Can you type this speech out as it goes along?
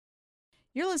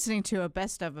You're listening to a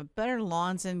best of a Better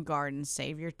Lawns and Gardens.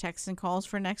 Save your texts and calls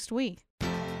for next week.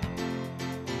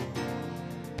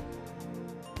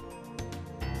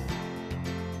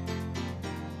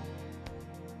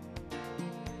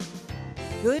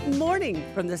 Good morning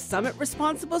from the Summit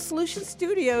Responsible Solutions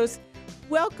Studios.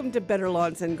 Welcome to Better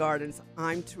Lawns and Gardens.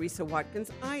 I'm Teresa Watkins.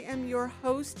 I am your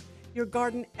host, your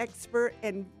garden expert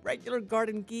and regular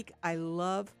garden geek. I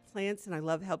love plants and I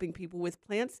love helping people with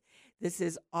plants. This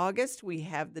is August. We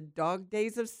have the dog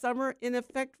days of summer in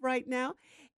effect right now.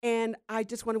 And I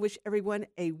just want to wish everyone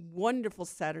a wonderful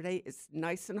Saturday. It's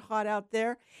nice and hot out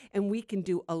there and we can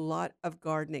do a lot of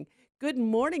gardening. Good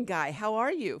morning, Guy. How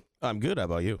are you? I'm good. How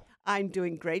about you? I'm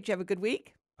doing great. You have a good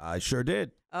week? I sure did.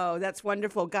 Oh, that's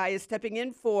wonderful. Guy is stepping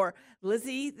in for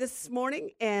Lizzie this morning,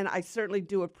 and I certainly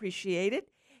do appreciate it.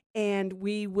 And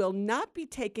we will not be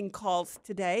taking calls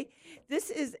today. This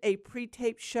is a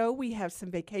pre-taped show. We have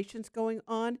some vacations going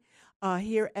on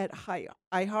here at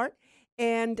iHeart.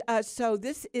 And so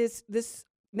this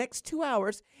next 2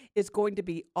 hours is going to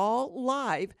be all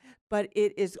live, but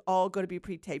it is all going to be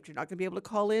pre-taped. You're not going to be able to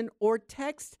call in or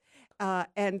text.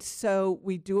 And so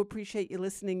we do appreciate you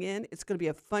listening in. It's going to be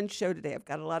a fun show today. I've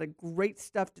got a lot of great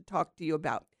stuff to talk to you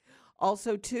about.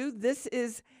 Also, too, this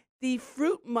is the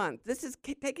fruit month. This is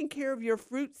taking care of your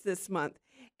fruits this month.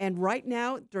 And right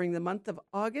now, during the month of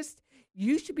August,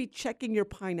 you should be checking your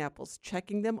pineapples,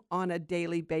 checking them on a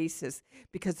daily basis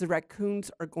because the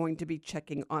raccoons are going to be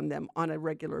checking on them on a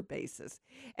regular basis.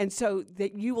 And so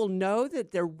that you will know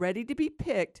that they're ready to be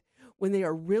picked. When they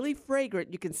are really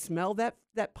fragrant, you can smell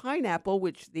that pineapple,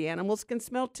 which the animals can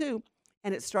smell too,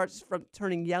 and it starts from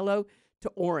turning yellow to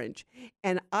orange.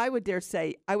 And I would dare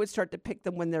say I would start to pick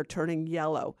them when they're turning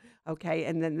yellow, okay?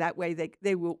 And then that way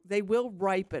they will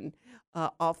ripen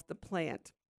off the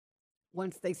plant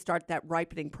once they start that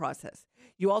ripening process.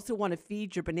 You also want to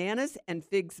feed your bananas and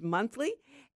figs monthly,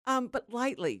 but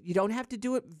lightly. You don't have to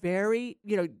do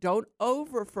it don't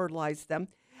over-fertilize them.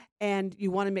 And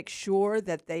you want to make sure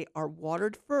that they are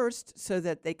watered first so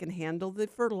that they can handle the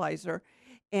fertilizer.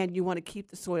 And you want to keep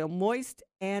the soil moist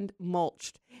and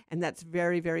mulched. And that's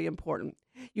very, very important.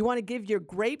 You want to give your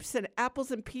grapes and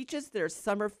apples and peaches their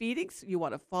summer feedings. You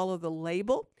want to follow the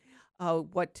label,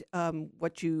 what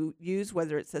you use,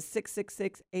 whether it's a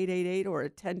 666, 888, or a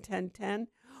 101010,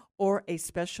 or a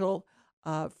special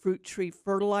fruit tree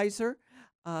fertilizer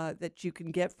that you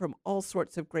can get from all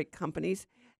sorts of great companies.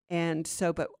 And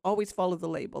so, but always follow the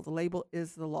label. The label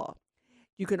is the law.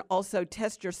 You can also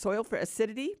test your soil for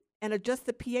acidity and adjust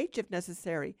the pH if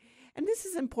necessary. And this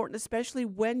is important, especially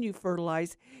when you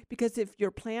fertilize, because if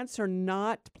your plants are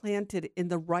not planted in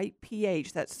the right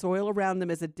pH, that soil around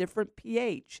them is a different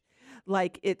pH,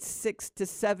 like it's 6 to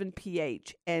 7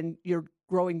 pH, and you're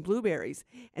growing blueberries,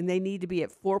 and they need to be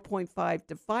at 4.5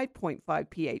 to 5.5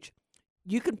 pH.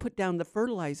 You can put down the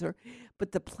fertilizer,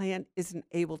 but the plant isn't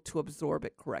able to absorb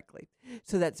it correctly.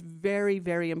 So that's very,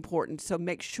 very important. So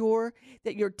make sure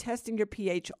that you're testing your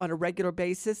pH on a regular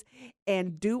basis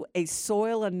and do a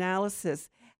soil analysis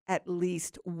at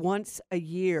least once a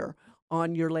year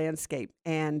on your landscape.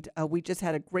 And we just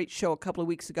had a great show a couple of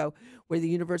weeks ago where the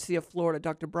University of Florida,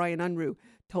 Dr. Brian Unruh,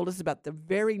 told us about the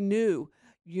very new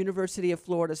University of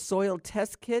Florida soil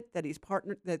test kit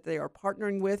that they are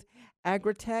partnering with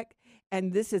Agritech.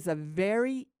 And this is a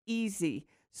very easy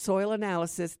soil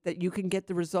analysis that you can get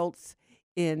the results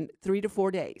in 3 to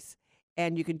 4 days.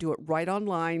 And you can do it right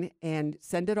online and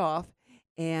send it off.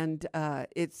 And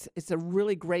it's a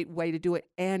really great way to do it.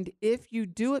 And if you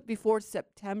do it before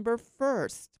September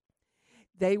 1st,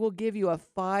 they will give you a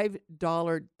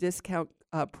 $5 discount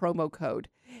promo code.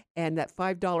 And that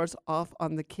 $5 off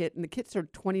on the kit. And the kits are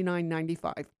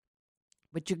 $29.95.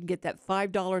 But you can get that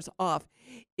 $5 off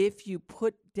if you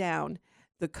put down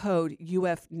the code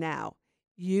UFNOW,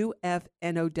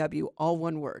 UFNOW, all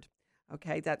one word.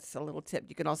 Okay, that's a little tip.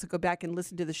 You can also go back and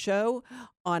listen to the show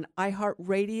on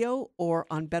iHeartRadio or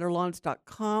on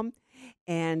BetterLawns.com,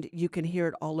 and you can hear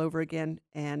it all over again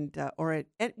and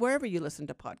wherever you listen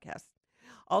to podcasts.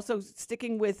 Also,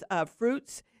 sticking with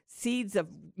fruits, seeds of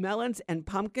melons and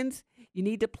pumpkins, you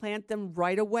need to plant them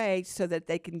right away so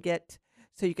that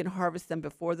so you can harvest them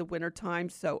before the winter time.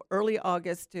 So early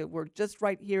August, we're just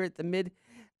right here at the mid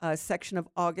section of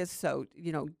August. So,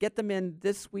 get them in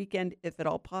this weekend if at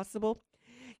all possible.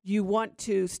 You want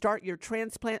to start your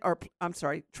transplants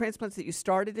that you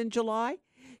started in July.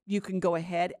 You can go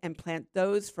ahead and plant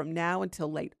those from now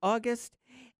until late August.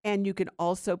 And you can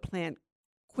also plant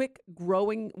quick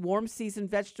growing warm season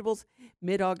vegetables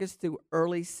mid-August through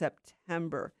early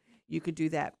September. You could do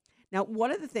that. Now,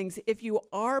 one of the things, if you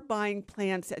are buying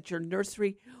plants at your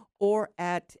nursery or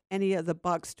at any of the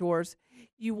box stores,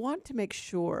 you want to make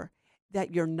sure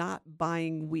that you're not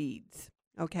buying weeds.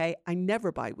 Okay. I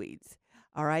never buy weeds.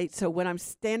 All right. So when I'm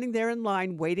standing there in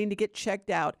line waiting to get checked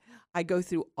out, I go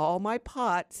through all my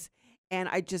pots and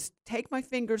I just take my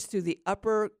fingers through the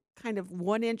upper kind of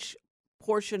 1 inch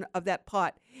portion of that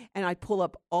pot and I pull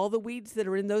up all the weeds that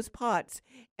are in those pots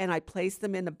and I place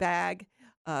them in a bag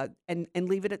and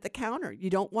leave it at the counter. You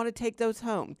don't want to take those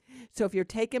home. So if you're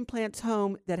taking plants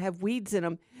home that have weeds in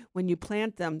them, when you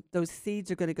plant them, those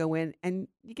seeds are going to go in and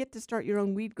you get to start your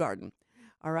own weed garden.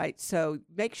 All right, so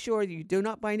make sure you do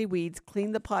not buy any weeds.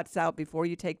 Clean the pots out before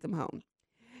you take them home.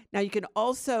 Now, you can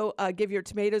also give your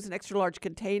tomatoes an extra large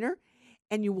container,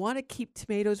 and you want to keep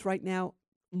tomatoes right now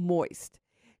moist.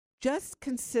 Just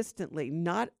consistently,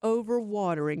 not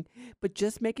overwatering, but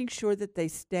just making sure that they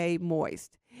stay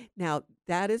moist. Now,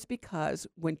 that is because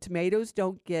when tomatoes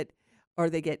don't get, or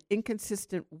they get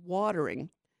inconsistent watering,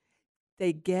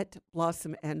 they get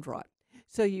blossom end rot.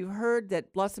 So you heard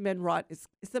that blossom end rot is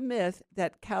a myth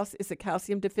that is a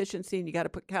calcium deficiency and you got to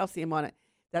put calcium on it.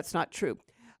 That's not true.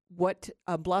 What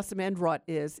blossom end rot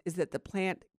is that the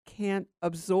plant can't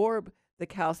absorb the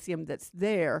calcium that's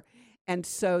there, and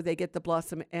so they get the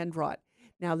blossom end rot.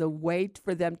 Now, the way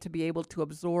for them to be able to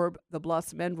absorb the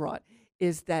blossom end rot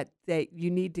is that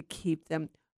you need to keep them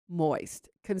moist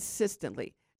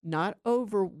consistently, not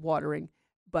over watering,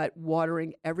 but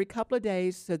watering every couple of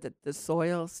days so that the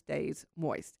soil stays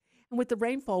moist. And with the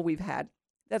rainfall we've had,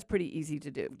 that's pretty easy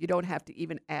to do. You don't have to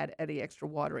even add any extra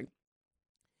watering.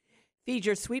 Feed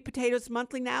your sweet potatoes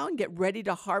monthly now and get ready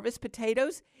to harvest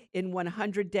potatoes in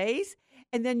 100 days.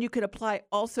 And then you can apply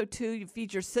also you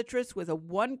feed your citrus with a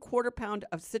 1/4 pound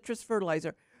of citrus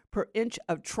fertilizer per inch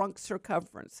of trunk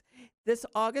circumference. This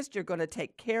August, you're going to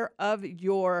take care of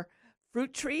your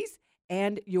fruit trees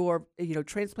and your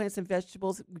transplants and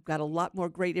vegetables. We've got a lot more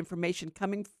great information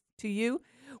coming to you.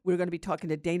 We're going to be talking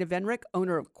to Dana Venrick,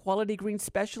 owner of Quality Green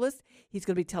Specialist. He's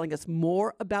going to be telling us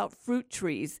more about fruit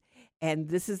trees, and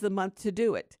this is the month to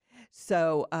do it.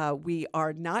 So we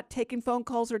are not taking phone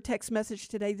calls or text message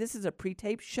today. This is a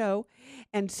pre-taped show,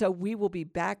 and so we will be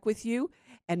back with you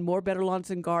and more Better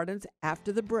Lawns and Gardens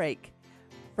after the break.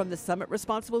 From the Summit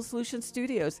Responsible Solutions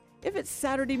Studios, if it's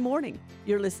Saturday morning,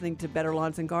 you're listening to Better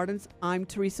Lawns and Gardens. I'm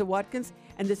Teresa Watkins,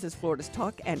 and this is Florida's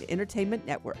Talk and Entertainment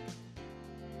Network.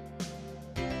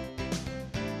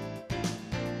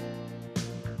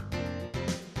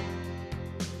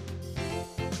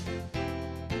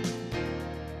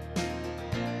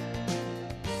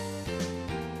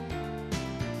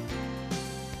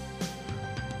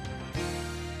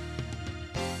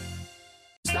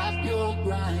 Stop your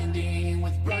grinding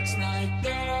with Brooks Night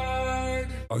Guard.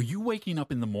 Are you waking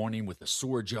up in the morning with a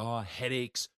sore jaw,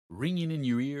 headaches, ringing in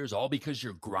your ears, all because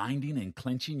you're grinding and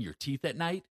clenching your teeth at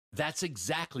night? That's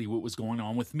exactly what was going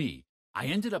on with me. I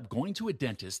ended up going to a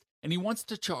dentist, and he wants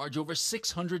to charge over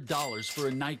 $600 for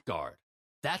a night guard.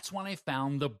 That's when I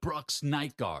found the Brooks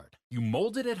Night Guard. You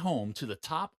mold it at home to the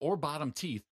top or bottom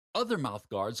teeth. Other mouth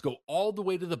guards go all the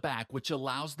way to the back, which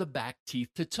allows the back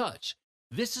teeth to touch.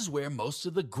 This is where most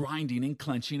of the grinding and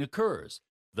clenching occurs.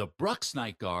 The Brooks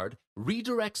Night Guard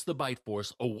redirects the bite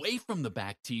force away from the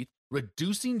back teeth,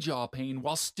 reducing jaw pain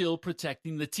while still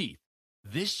protecting the teeth.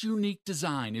 This unique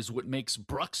design is what makes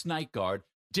Brooks Night Guard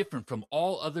different from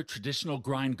all other traditional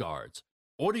grind guards.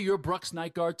 Order your Brooks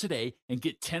Night Guard today and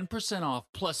get 10% off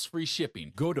plus free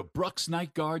shipping. Go to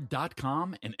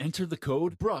brooksnightguard.com and enter the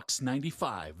code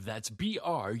BRUX95. That's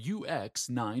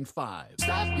BRUX95.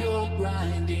 Stop your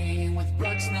grinding with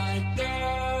Brooks Night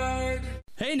Guard.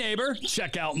 Hey neighbor,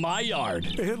 check out my yard.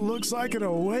 It looks like an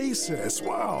oasis.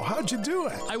 Wow, how'd you do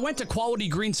it? I went to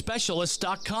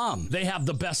QualityGreenSpecialist.com. They have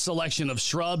the best selection of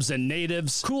shrubs and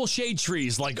natives, cool shade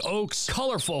trees like oaks,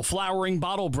 colorful flowering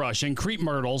bottlebrush and crepe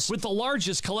myrtles, with the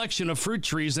largest collection of fruit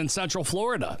trees in Central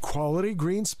Florida. Quality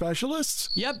Green Specialists?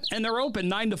 Yep, and they're open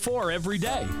 9 to 4 every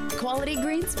day. Quality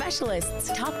Green Specialists.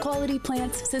 Top quality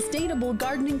plants, sustainable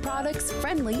gardening products,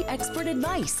 friendly expert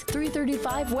advice.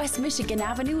 335 West Michigan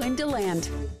Avenue in DeLand.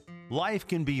 Life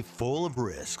can be full of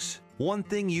risks. One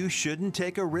thing you shouldn't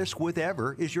take a risk with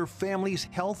ever is your family's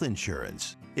health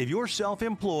insurance. If you're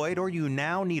self-employed or you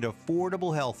now need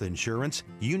affordable health insurance,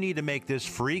 you need to make this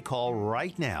free call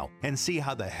right now and see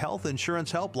how the Health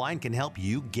Insurance Helpline can help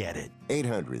you get it.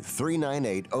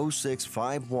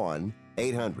 800-398-0651.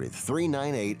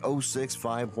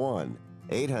 800-398-0651.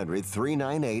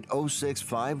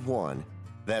 800-398-0651.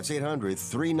 That's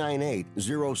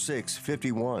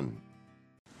 800-398-0651.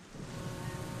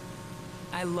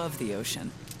 I love the ocean.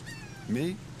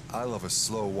 Me? I love a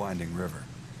slow winding river.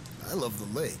 I love the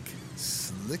lake,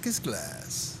 slick as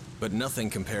glass. But nothing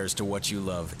compares to what you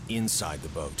love inside the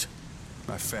boat.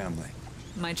 My family.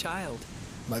 My child.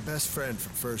 My best friend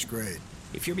from first grade.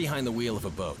 If you're behind the wheel of a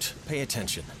boat, pay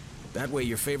attention. That way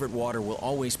your favorite water will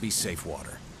always be safe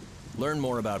water. Learn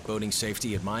more about boating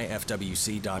safety at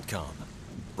myfwc.com.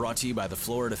 Brought to you by the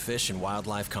Florida Fish and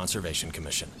Wildlife Conservation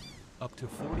Commission. Up to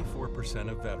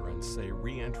 44% of veterans say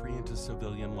re-entry into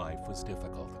civilian life was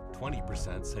difficult.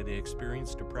 20% say they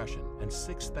experienced depression, and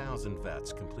 6,000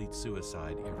 vets complete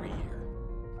suicide every year.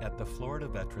 At the Florida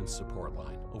Veterans Support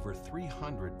Line, over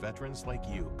 300 veterans like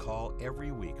you call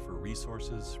every week for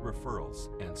resources, referrals,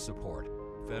 and support.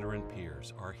 Veteran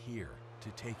peers are here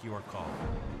to take your call.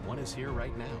 One is here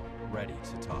right now, ready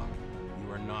to talk.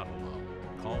 You are not alone.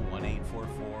 Call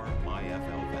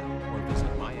 1-844-MyFLVET or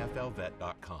visit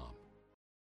myflvet.com.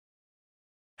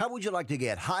 How would you like to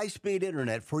get high-speed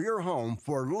internet for your home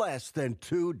for less than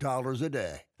 $2 a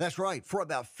day? That's right. For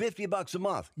about $50 a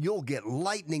month, you'll get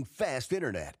lightning-fast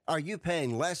internet. Are you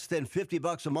paying less than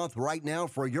 $50 a month right now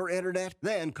for your internet?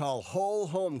 Then call Whole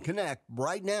Home Connect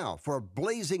right now for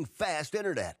blazing fast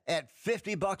internet at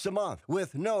 $50 a month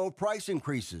with no price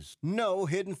increases, no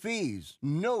hidden fees,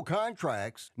 no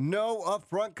contracts, no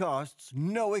upfront costs,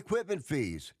 no equipment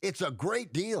fees. It's a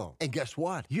great deal. And guess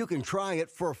what? You can try it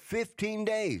for 15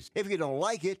 days. If you don't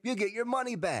like it, you get your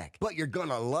money back. But you're going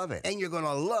to love it, and you're going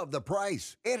to love the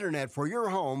price. Internet for your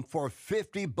home for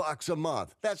 $50 a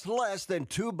month. That's less than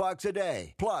 $2 a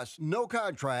day. Plus, no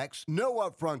contracts, no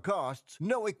upfront costs,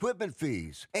 no equipment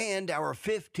fees, and our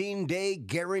 15-day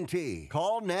guarantee.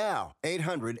 Call now.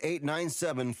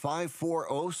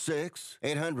 800-897-5406.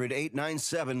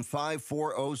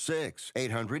 800-897-5406.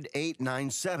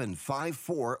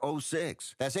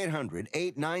 800-897-5406. That's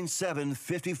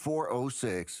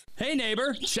 800-897-5406. Hey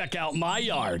neighbor, check out my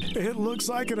yard. It looks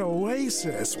like an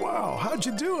oasis. Wow, how'd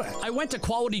you do it? I went to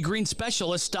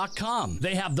QualityGreenSpecialist.com.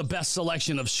 They have the best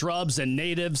selection of shrubs and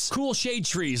natives, cool shade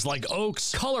trees like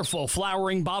oaks, colorful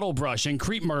flowering bottlebrush and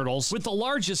crepe myrtles, with the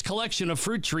largest collection of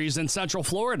fruit trees in Central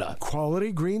Florida.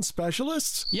 Quality Green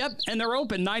Specialists? Yep, and they're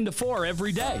open 9 to 4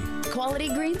 every day. Quality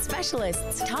Green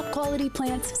Specialists. Top quality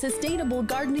plants, sustainable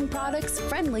gardening products,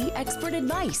 friendly expert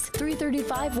advice.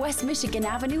 335 West Michigan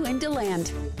Avenue in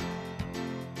DeLand.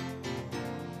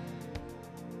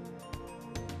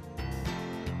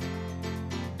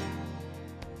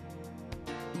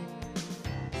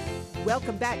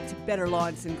 Welcome back to Better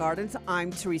Lawns and Gardens.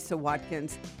 I'm Teresa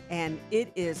Watkins, and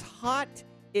it is hot.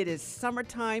 It is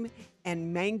summertime,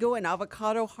 and mango and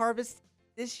avocado harvest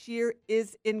this year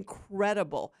is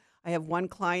incredible. I have one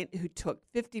client who took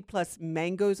 50-plus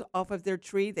mangoes off of their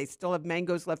tree. They still have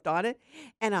mangoes left on it,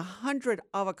 and 100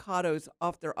 avocados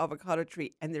off their avocado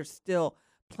tree, and there's still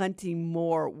plenty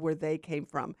more where they came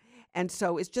from. And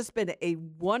so it's just been a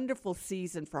wonderful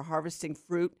season for harvesting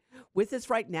fruit. With us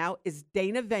right now is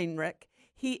Dana Vainrich.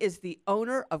 He is the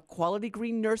owner of Quality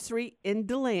Green Nursery in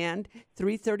DeLand,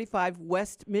 335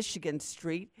 West Michigan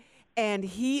Street. And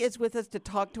he is with us to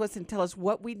talk to us and tell us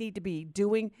what we need to be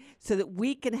doing so that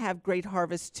we can have great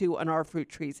harvests too on our fruit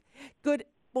trees. Good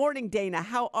morning, Dana.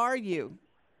 How are you?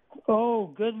 Oh,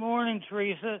 good morning,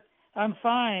 Teresa. I'm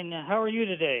fine. How are you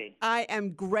today? I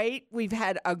am great. We've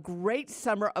had a great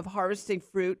summer of harvesting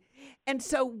fruit. And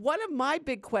so one of my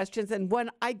big questions, and one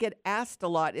I get asked a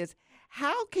lot, is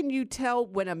how can you tell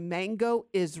when a mango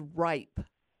is ripe?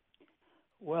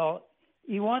 Well,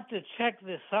 you want to check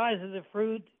the size of the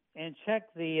fruit and check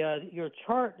your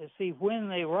chart to see when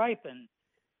they ripen.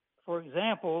 For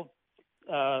example,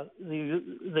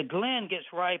 the glen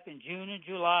gets ripe in June and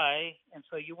July, and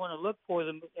so you want to look for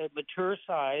them at mature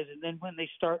size, and then when they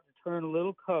start to turn a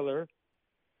little color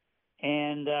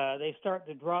and they start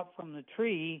to drop from the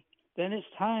tree, then it's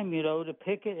time, to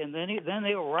pick it, and then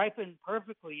they'll ripen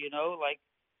perfectly, like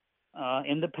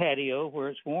in the patio where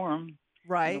it's warm,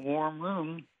 right? In the warm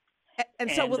room.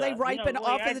 And so will they ripen the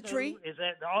off of the tree? Is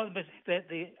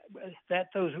that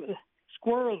those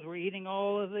squirrels were eating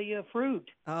all of the fruit.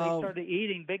 Oh. They started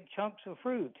eating big chunks of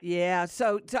fruit. Yeah,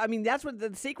 so I mean that's what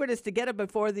the secret is, to get it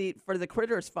before the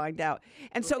critters find out.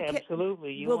 And so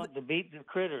absolutely, you want to beat the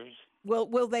critters.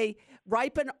 Will they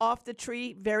ripen off the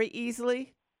tree very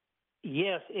easily?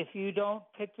 Yes, if you don't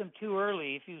pick them too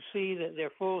early. If you see that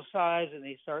they're full size and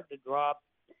they start to drop,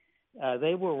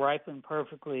 they will ripen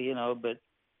perfectly. But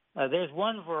there's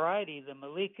one variety, the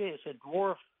Malika. It's a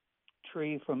dwarf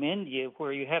tree from India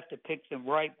where you have to pick them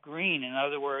ripe green. In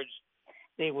other words,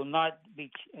 they will not be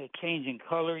changing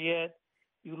color yet.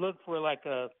 You look for like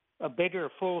a bigger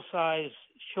full-size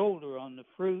shoulder on the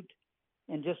fruit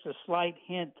and just a slight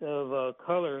hint of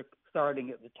color starting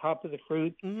at the top of the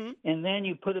fruit. Mm-hmm. And then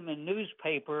you put them in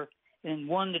newspaper in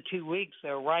 1 to 2 weeks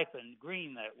they're ripened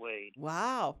green that way.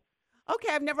 Wow.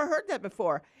 Okay, I've never heard that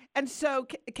before. And so,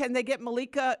 can they get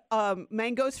Malika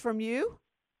mangoes from you?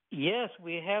 Yes,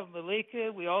 we have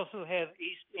Malika. We also have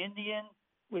East Indian,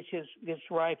 which gets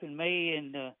ripe in May,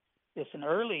 and it's an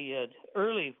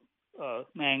early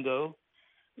mango.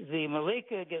 The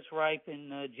Malika gets ripe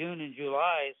in June and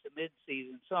July. It's the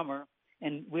mid-season summer.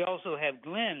 And we also have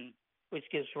Glen, which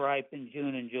gets ripe in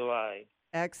June and July.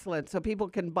 Excellent. So people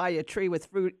can buy a tree with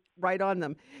fruit right on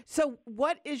them. So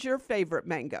what is your favorite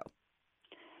mango?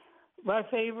 My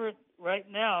favorite right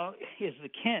now is the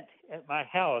Kent at my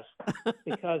house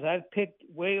because I've picked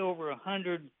way over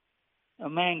 100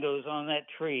 mangoes on that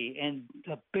tree. And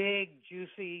the big,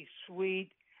 juicy, sweet,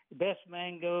 best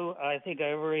mango I think I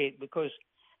ever ate because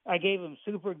I gave them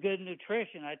super good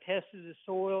nutrition. I tested the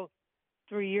soil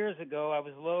 3 years ago. I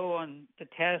was low on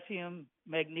potassium,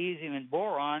 magnesium, and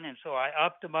boron, and so I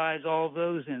optimized all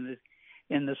those in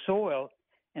the soil.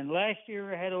 And last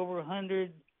year I had over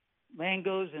 100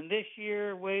 mangoes, and this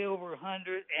year way over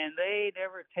 100, and they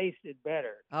never tasted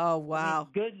better. Oh, wow.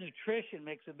 I mean, good nutrition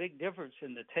makes a big difference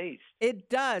in the taste. It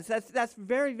does. That's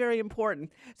very, very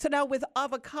important. So now with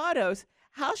avocados,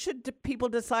 how should people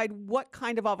decide what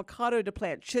kind of avocado to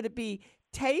plant? Should it be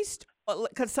taste?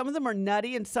 Because some of them are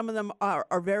nutty and some of them are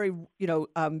very,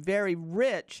 very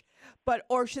rich.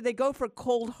 Or should they go for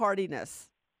cold hardiness?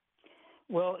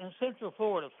 Well, in Central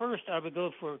Florida, first I would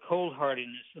go for cold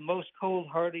hardiness. The most cold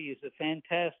hardy is a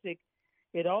fantastic.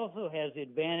 It also has the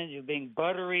advantage of being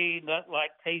buttery,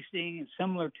 nut-like tasting, and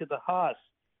similar to the Haas,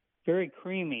 very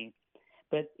creamy.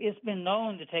 But it's been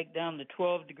known to take down to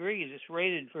 12 degrees. It's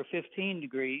rated for 15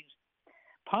 degrees.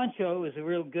 Poncho is a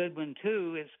real good one,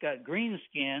 too. It's got green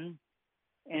skin,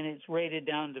 and it's rated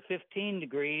down to 15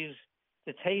 degrees.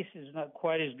 The taste is not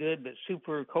quite as good, but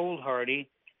super cold hardy.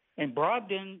 And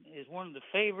Brogdon is one of the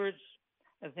favorites.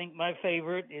 I think my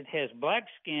favorite. It has black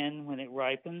skin when it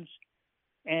ripens,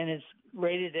 and it's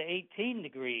rated to 18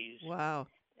 degrees. Wow.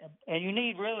 And you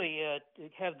need really to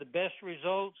have the best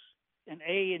results, an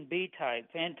A and B type.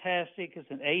 Fantastic is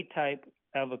an A type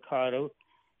avocado,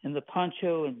 and the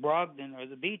Poncho and Brogdon are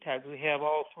the B types. We have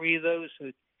all three of those,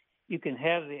 so you can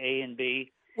have the A and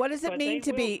B. What does it mean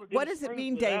to be? What does it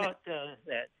mean, Dana?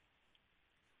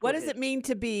 What does it mean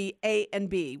to be A and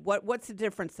B? What's the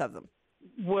difference of them?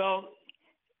 Well,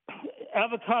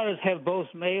 avocados have both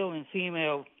male and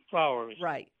female flowers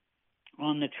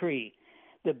on the tree.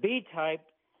 The B type,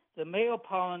 the male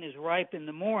pollen is ripe in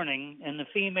the morning, and the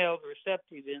female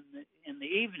receptive in the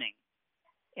evening.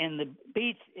 And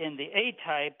the A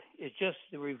type is just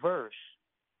the reverse.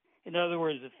 In other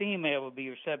words, the female would be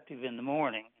receptive in the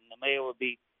morning, and the male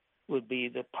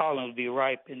the pollen would be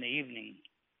ripe in the evening.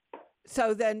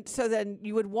 So then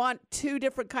you would want two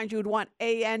different kinds. You would want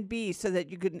A and B so that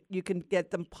you can get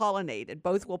them pollinated.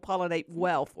 Both will pollinate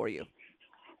well for you.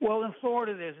 Well, in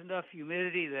Florida, there's enough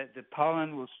humidity that the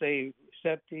pollen will stay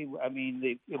receptive. I mean,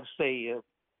 it will stay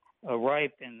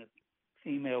ripe, and the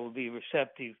female will be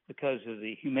receptive because of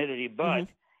the humidity. But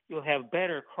you'll have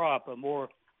better crop,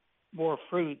 more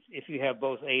fruit if you have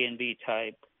both A and B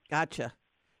type. Gotcha.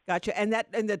 And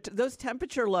those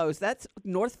temperature lows, that's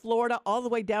North Florida all the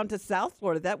way down to South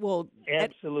Florida. That will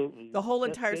absolutely the whole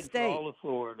That's entire good state. For all of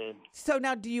Florida. So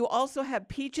now, do you also have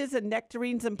peaches and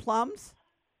nectarines and plums?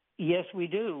 Yes, we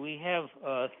do. We have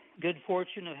good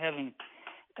fortune of having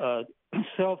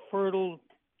self-fertile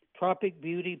Tropic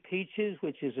Beauty peaches,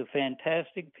 which is a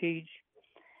fantastic peach.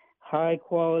 High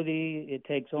quality. It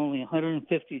takes only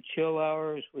 150 chill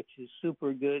hours, which is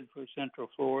super good for Central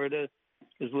Florida,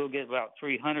 because we'll get about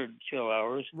 300 chill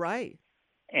hours. Right.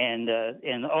 And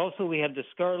also we have the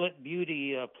Scarlet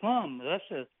Beauty plum. That's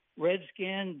a red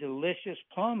skin, delicious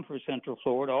plum for Central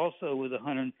Florida, also with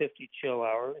 150 chill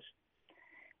hours.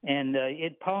 And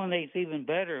it pollinates even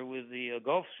better with the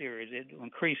Gulf series. It will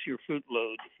increase your fruit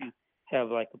load if you have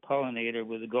like a pollinator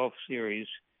with the Gulf series.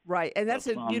 Right, and that's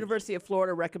a University of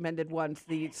Florida recommended ones,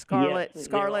 the Scarlet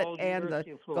and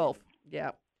the Gulf.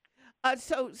 Yeah.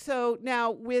 So now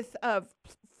with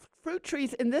fruit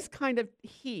trees in this kind of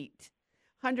heat,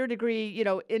 100-degree,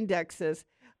 indexes,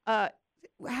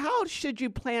 how should you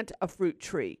plant a fruit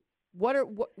tree? What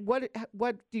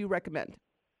do you recommend?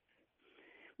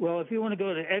 Well, if you want to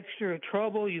go to extra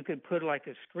trouble, you could put like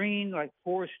a screen, like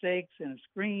 4 stakes and a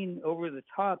screen over the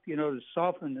top, to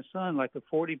soften the sun, like a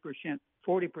 40%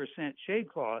 shade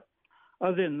cloth.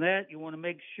 Other than that, you want to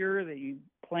make sure that you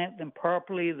plant them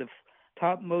properly, the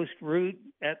topmost root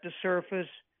at the surface,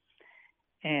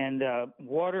 and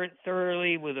water it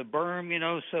thoroughly with a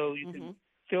berm, so you can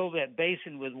fill that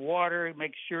basin with water.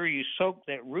 Make sure you soak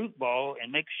that root ball,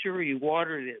 and make sure you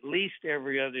water it at least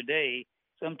every other day,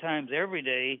 sometimes every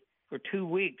day for 2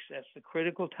 weeks. That's the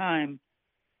critical time.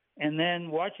 And then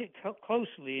watch it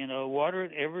closely. Water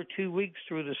it every 2 weeks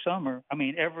through the summer. I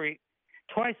mean,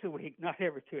 twice a week, not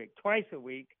every 2 weeks, twice a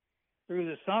week through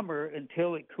the summer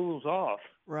until it cools off.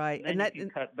 Right. And then you can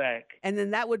cut back. And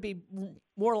then that would be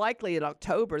more likely in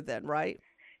October then, right?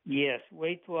 Yes.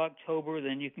 Wait till October,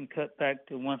 then you can cut back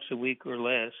to once a week or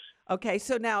less. Okay.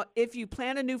 So now if you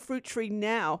plant a new fruit tree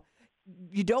now,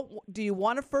 do you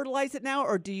want to fertilize it now,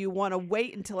 or do you want to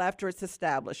wait until after it's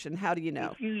established? And how do you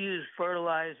know? If you use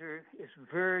fertilizer, it's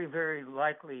very, very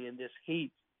likely in this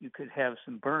heat you could have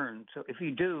some burn. So if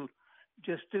you do,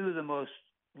 just do the most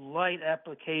light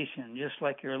application, just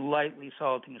like you're lightly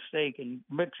salting a steak, and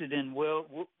mix it in well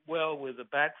with the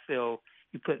backfill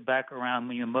you put back around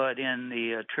when you mud in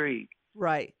the tree.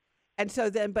 Right. And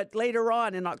so then, but later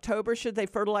on in October, should they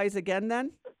fertilize again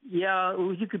then? Yeah,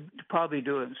 you could probably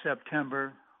do it in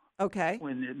September. Okay.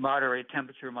 When the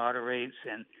temperature moderates,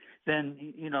 and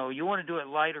then, you want to do it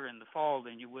lighter in the fall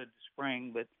than you would the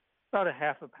spring, but about a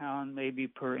half a pound maybe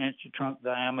per inch of trunk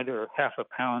diameter, or half a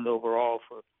pound overall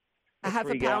for a half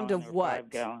a pound of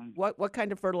what? Gallon. What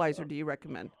kind of fertilizer do you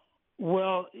recommend?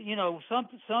 Well,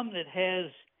 some that has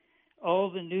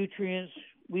all the nutrients.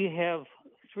 We have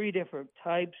 3 different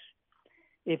types.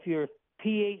 If your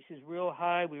pH is real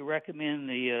high, we recommend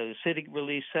the acidic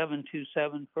release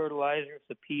 727 fertilizer. If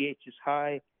the pH is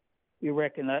high, we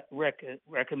recommend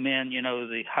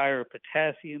the higher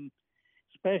potassium.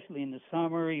 Especially in the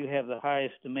summer, you have the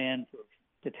highest demand for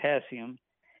potassium,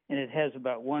 and it has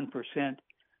about 1%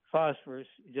 phosphorus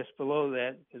just below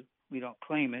that, because we don't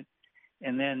claim it.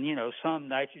 And then, some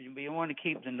nitrogen, but you want to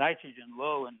keep the nitrogen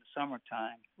low in the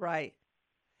summertime. Right.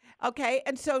 Okay.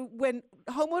 And so when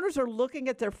homeowners are looking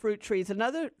at their fruit trees,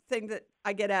 another thing that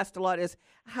I get asked a lot is,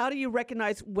 how do you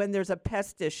recognize when there's a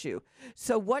pest issue?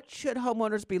 So what should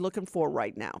homeowners be looking for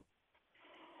right now?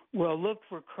 Well, look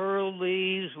for curled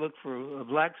leaves, look for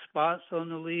black spots on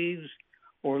the leaves,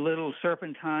 or little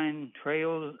serpentine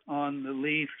trails on the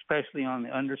leaf, especially on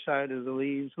the underside of the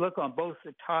leaves. Look on both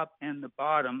the top and the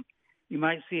bottom. You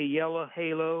might see a yellow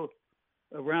halo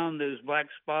around those black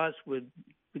spots would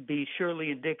be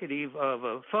surely indicative of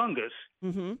a fungus.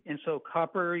 Mm-hmm. And so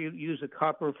you use a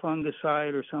copper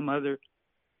fungicide or some other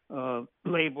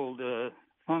labeled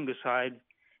fungicide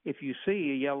if you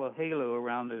see a yellow halo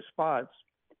around those spots.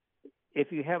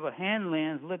 If you have a hand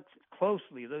lens, look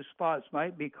closely. Those spots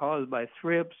might be caused by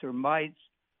thrips or mites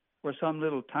or some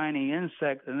little tiny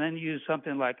insect, and then use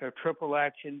something like a triple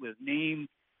action with neem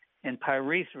and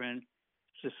pyrethrin.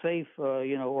 It's a safe,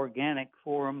 organic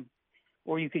form.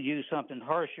 Or you could use something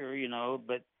harsher,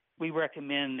 but we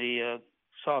recommend the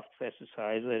soft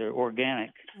pesticides that are organic.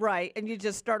 Right, and you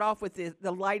just start off with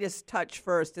the lightest touch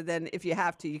first, and then if you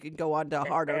have to, you can go on to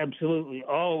harder. Absolutely,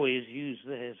 always use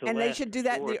this. And they should do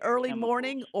that in the early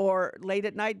morning or late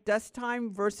at night, dusk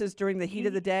time, versus during the heat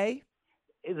of the day?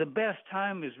 The best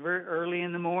time is very early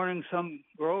in the morning. Some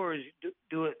growers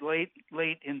do it late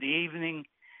in the evening,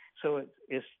 so it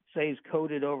stays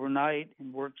coated overnight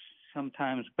and works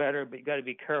sometimes better, but you got to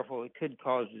be careful. It could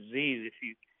cause disease if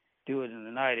you do it in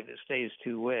the night if it stays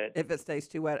too wet. If it stays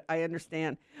too wet, I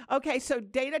understand. Okay, so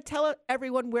Dana, tell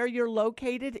everyone where you're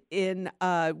located in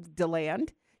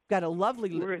DeLand. You've got a lovely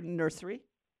nursery.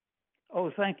 Oh,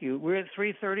 thank you. We're at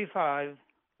 335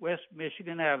 West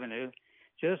Michigan Avenue,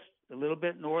 just a little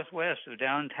bit northwest of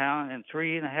downtown and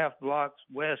 3.5 blocks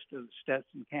west of the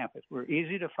Stetson campus. We're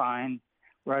easy to find,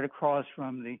 right across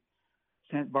from the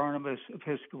St. Barnabas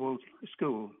Episcopal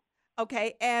School.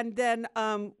 Okay, and then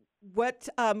what's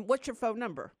your phone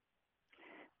number?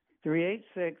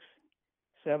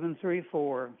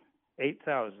 386-734-8000.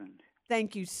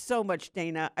 Thank you so much,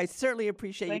 Dana. I certainly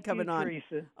appreciate you coming on.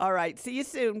 Teresa. All right, see you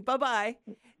soon. Bye-bye.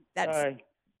 That's Bye.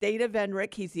 Dana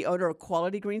Venrick. He's the owner of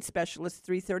Quality Green Specialist,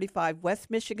 335 West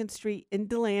Michigan Street in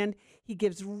DeLand. He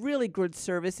gives really good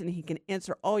service, and he can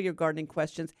answer all your gardening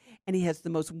questions, and he has the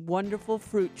most wonderful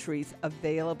fruit trees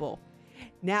available.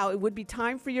 Now, it would be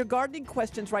time for your gardening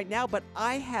questions right now, but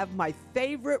I have my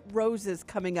favorite roses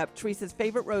coming up, Teresa's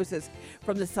favorite roses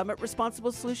from the Summit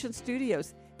Responsible Solutions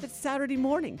Studios. It's Saturday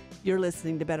morning. You're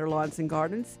listening to Better Lawns and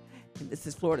Gardens, and this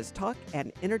is Florida's Talk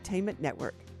and Entertainment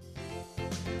Network.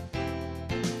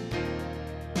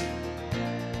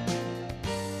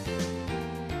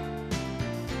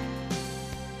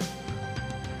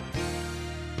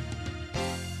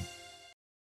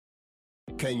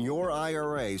 Can your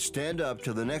IRA stand up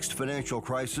to the next financial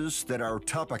crisis that our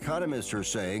top economists are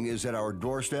saying is at our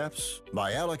doorsteps?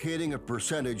 By allocating a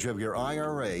percentage of your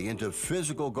IRA into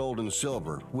physical gold and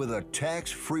silver with a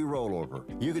tax-free rollover,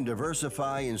 you can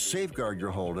diversify and safeguard your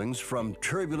holdings from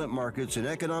turbulent markets and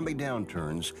economic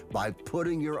downturns by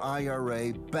putting your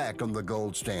IRA back on the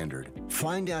gold standard.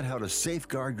 Find out how to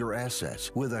safeguard your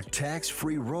assets with a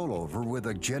tax-free rollover with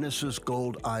a Genesis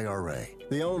Gold IRA,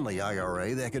 the only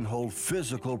IRA that can hold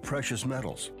physical precious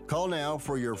metals. Call now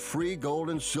for your free gold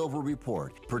and silver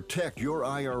report. Protect your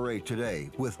IRA today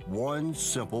with one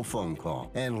simple phone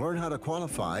call and learn how to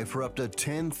qualify for up to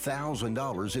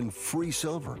 $10,000 in free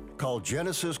silver. Call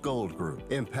Genesis Gold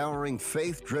Group, empowering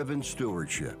faith-driven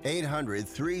stewardship.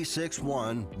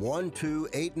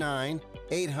 800-361-1289.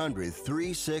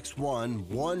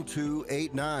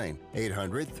 800-361-1289.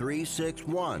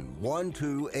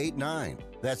 800-361-1289.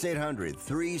 That's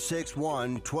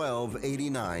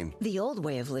 800-361-1289. The old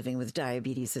way of living with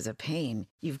diabetes is a pain.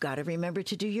 You've got to remember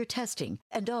to do your testing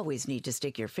and always need to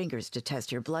stick your fingers to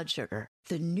test your blood sugar.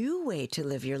 The new way to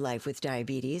live your life with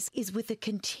diabetes is with a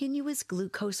continuous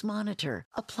glucose monitor.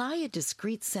 Apply a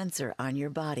discrete sensor on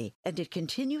your body, and it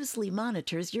continuously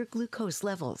monitors your glucose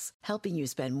levels, helping you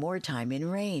spend more time in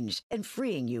range and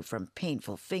freeing you from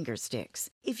painful finger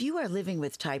sticks. If you are living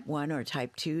with type 1 or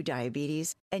type 2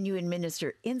 diabetes and you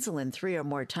administer insulin 3 or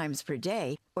more times per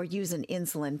day or use an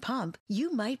insulin pump,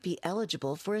 you might be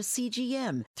eligible for a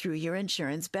CGM through your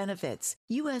insurance benefits.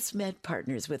 U.S. Med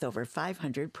partners with over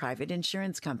 500 private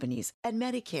insurance companies and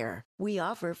Medicare. We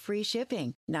offer free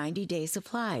shipping, 90-day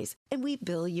supplies, and we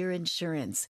bill your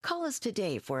insurance. Call us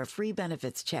today for a free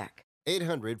benefits check.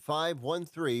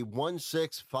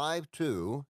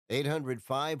 800-513-1652.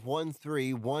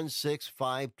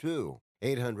 800-513-1652.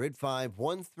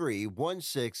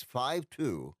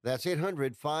 800-513-1652. That's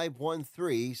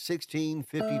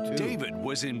 800-513-1652. David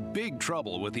was in big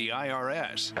trouble with the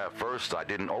IRS. At first, I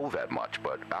didn't owe that much,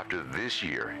 but after this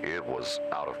year, it was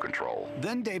out of control.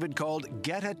 Then David called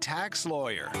Get a Tax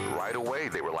Lawyer. Right away,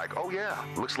 they were like, oh yeah,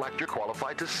 looks like you're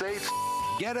qualified to save.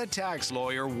 Get a Tax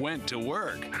Lawyer went to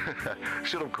work.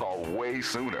 Should have called way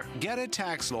sooner. Get a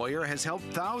Tax Lawyer has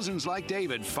helped thousands like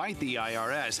David fight the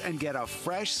IRS and get a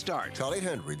fresh start. Call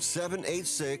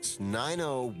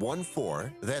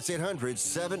 800-786-9014. That's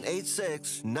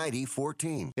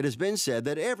 800-786-9014. It has been said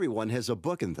that everyone has a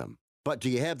book in them. But do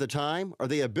you have the time or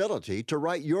the ability to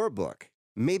write your book?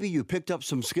 Maybe you picked up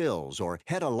some skills or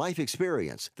had a life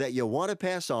experience that you want to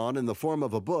pass on in the form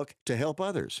of a book to help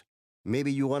others.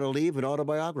 Maybe you want to leave an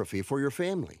autobiography for your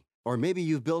family. Or maybe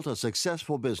you've built a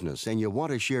successful business and you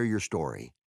want to share your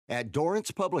story. At Dorrance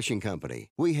Publishing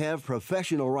Company, we have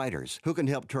professional writers who can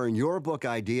help turn your book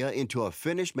idea into a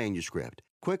finished manuscript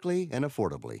quickly and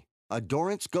affordably. A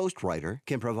Dorrance ghostwriter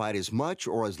can provide as much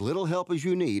or as little help as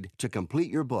you need to complete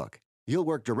your book. You'll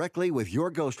work directly with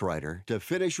your ghostwriter to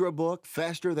finish your book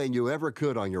faster than you ever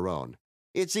could on your own.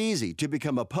 It's easy to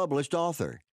become a published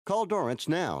author. Call Dorrance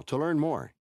now to learn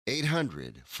more.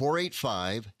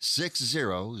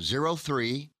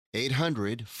 800-485-6003.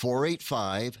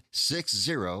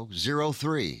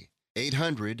 800-485-6003.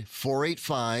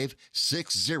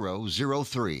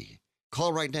 800-485-6003.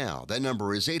 Call right now. That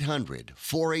number is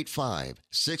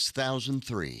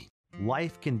 800-485-6003.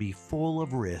 Life can be full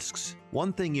of risks.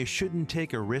 One thing you shouldn't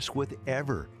take a risk with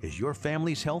ever is your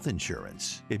family's health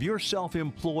insurance. If you're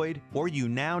self-employed or you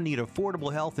now need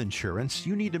affordable health insurance,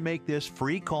 you need to make this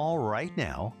free call right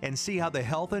now and see how the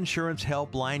Health Insurance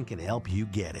Helpline can help you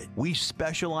get it. We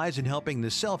specialize in helping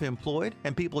the self-employed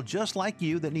and people just like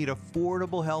you that need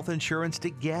affordable health insurance to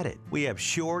get it. We have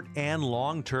short and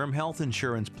long-term health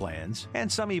insurance plans,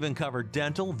 and some even cover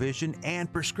dental, vision,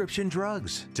 and prescription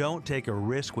drugs. Don't take a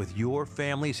risk with your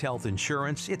family's health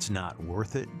insurance. It's not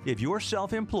worth it. If you're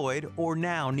self-employed or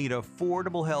now need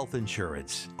affordable health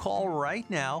insurance, call right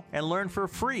now and learn for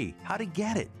free how to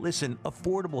get it. Listen,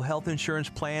 affordable health insurance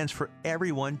plans for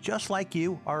everyone just like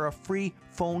you are a free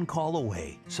phone call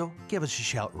away. So give us a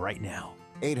shout right now.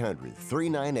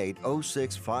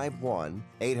 800-398-0651.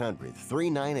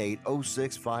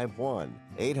 800-398-0651.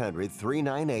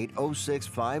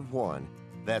 800-398-0651.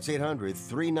 That's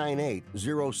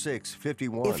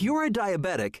 800-398-0651. If you're a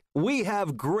diabetic, we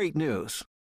have great news.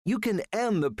 You can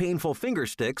end the painful finger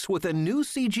sticks with a new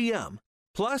CGM.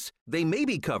 Plus, they may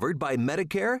be covered by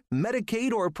Medicare,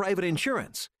 Medicaid, or private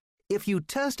insurance. If you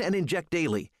test and inject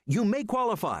daily, you may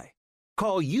qualify.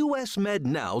 Call U.S. Med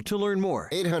now to learn more.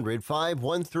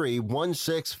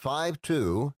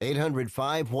 800-513-1652.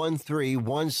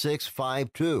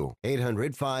 800-513-1652.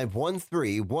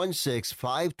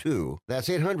 800-513-1652. That's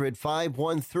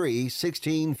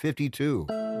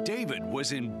 800-513-1652. David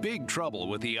was in big trouble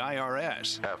with the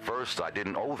IRS. At first, I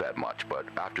didn't owe that much, but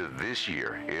after this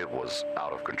year, it was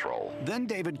out of control. Then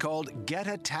David called Get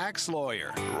a Tax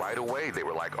Lawyer. Right away, they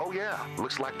were like, oh yeah,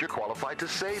 looks like you're qualified to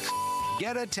save.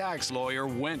 Get a Tax Lawyer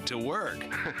went to work.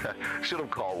 Should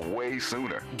have called way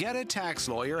sooner. Get a Tax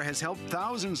Lawyer has helped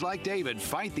thousands like David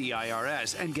fight the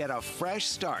IRS and get a fresh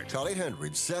start. Call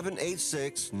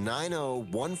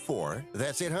 800-786-9014.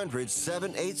 That's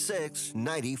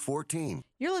 800-786-9014.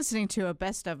 You're listening to a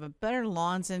best of a Better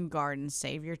Lawns and Gardens.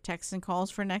 Save your texts and calls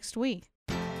for next week.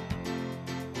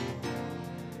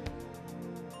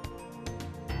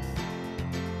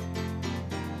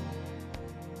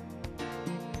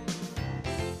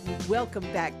 Welcome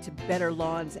back to Better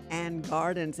Lawns and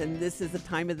Gardens, and this is the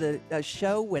time of the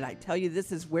show when I tell you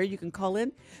this is where you can call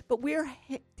in. But we're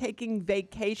taking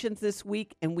vacations this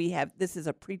week, and this is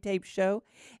a pre-tape show,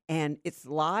 and it's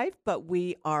live, but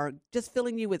we are just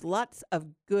filling you with lots of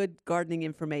good gardening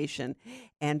information.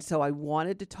 And so I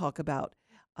wanted to talk about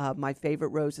my favorite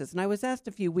roses. And I was asked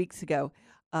a few weeks ago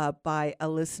by a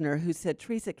listener who said,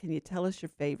 Teresa, can you tell us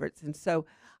your favorites? And so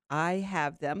I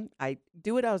have them. I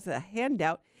do it as a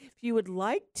handout. If you would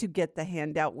like to get the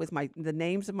handout with the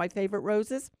names of my favorite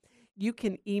roses, you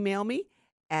can email me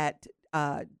at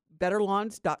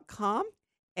betterlawns.com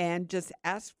and just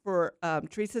ask for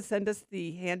Teresa, send us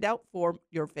the handout for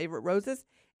your favorite roses,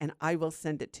 and I will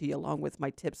send it to you along with my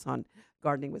tips on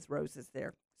gardening with roses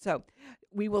there. So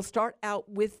we will start out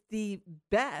with the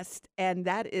best, and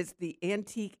that is the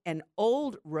antique and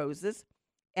old roses.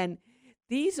 And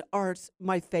these are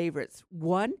my favorites.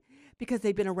 One, because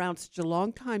they've been around such a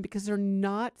long time, because they're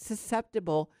not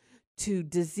susceptible to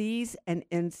disease and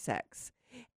insects.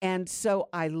 And so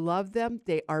I love them.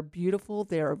 They are beautiful.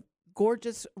 They're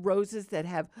gorgeous roses that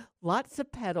have lots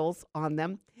of petals on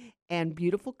them and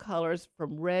beautiful colors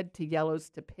from red to yellows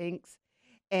to pinks.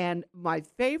 And my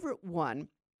favorite one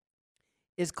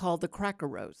is called the cracker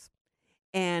rose.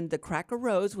 And the cracker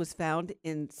rose was found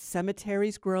in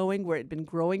cemeteries growing where it had been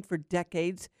growing for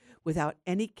decades without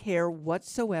any care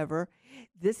whatsoever.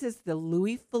 This is the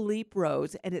Louis Philippe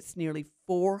rose, and it's nearly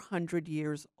 400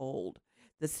 years old,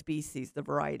 the species, the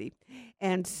variety.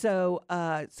 And so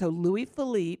Louis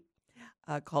Philippe,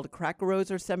 called a cracker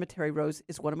rose or cemetery rose,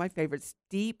 is one of my favorites.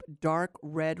 Deep, dark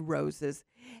red roses,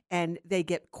 and they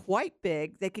get quite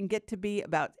big. They can get to be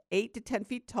about 8 to 10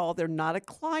 feet tall. They're not a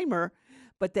climber,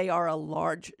 but they are a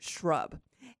large shrub.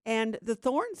 And the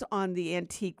thorns on the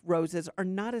antique roses are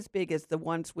not as big as the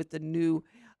ones with the new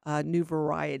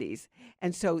varieties.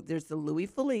 And so there's the Louis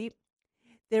Philippe,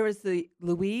 there is the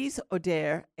Louise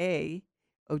Odere,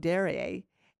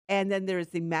 and then there's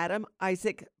the Madame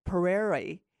Isaac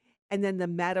Pereire, and then the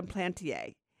Madame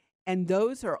Plantier. And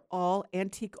those are all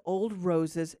antique old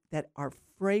roses that are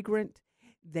fragrant.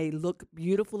 They look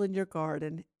beautiful in your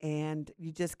garden, and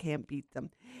you just can't beat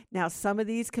them. Now, some of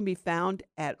these can be found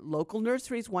at local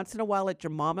nurseries once in a while at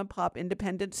your mom and pop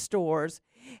independent stores.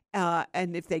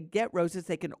 And if they get roses,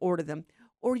 they can order them,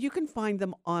 or you can find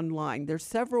them online. There's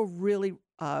several really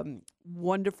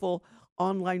wonderful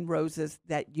online roses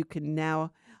that you can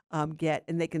now get,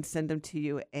 and they can send them to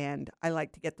you. And I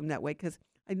like to get them that way because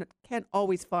I can't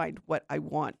always find what I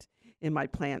want in my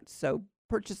plants. So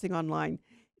purchasing online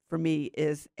for me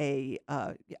is a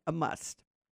must.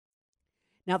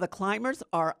 Now, the climbers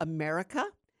are America,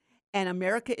 and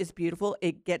America is beautiful.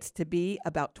 It gets to be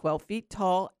about 12 feet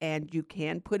tall, and you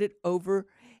can put it over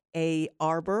a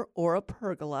arbor or a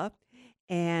pergola,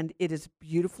 and it is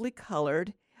beautifully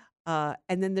colored.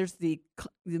 And then there's the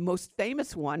most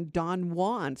famous one, Don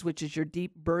Juan's, which is your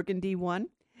deep burgundy one,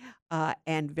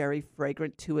 and very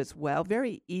fragrant too as well.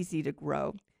 Very easy to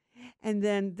grow. And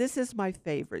then this is my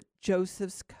favorite,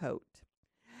 Joseph's Coat.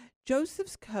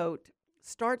 Joseph's Coat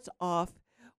starts off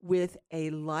with a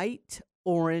light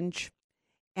orange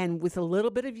and with a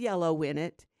little bit of yellow in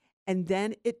it, and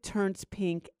then it turns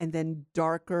pink and then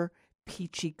darker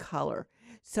peachy color.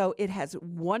 So it has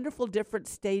wonderful different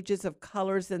stages of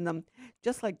colors in them,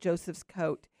 just like Joseph's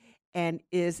Coat, and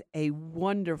is a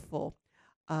wonderful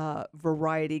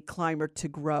variety climber to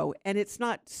grow. And it's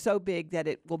not so big that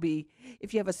it will be,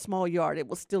 if you have a small yard, it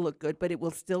will still look good, but it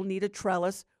will still need a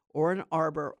trellis or an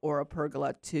arbor or a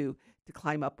pergola to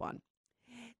climb up on.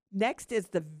 Next is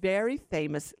the very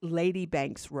famous Lady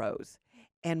Banks rose.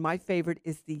 And my favorite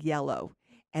is the yellow.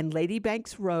 And Lady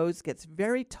Banks rose gets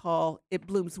very tall. It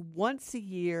blooms once a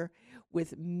year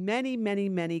with many, many,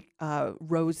 many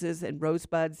roses and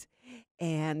rosebuds.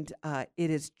 And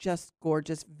it is just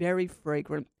gorgeous, very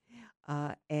fragrant.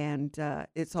 And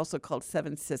it's also called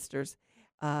Seven Sisters.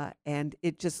 And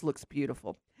it just looks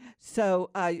beautiful. So,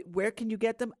 where can you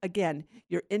get them? Again,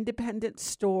 your independent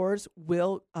stores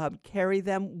will carry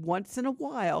them once in a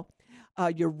while.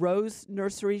 Your rose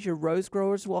nurseries, your rose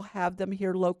growers will have them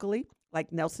here locally,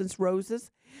 like Nelson's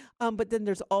Roses. But then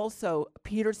there's also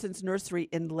Peterson's Nursery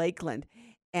in Lakeland,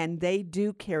 and they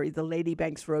do carry the Lady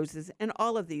Banks roses, and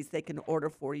all of these they can order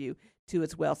for you too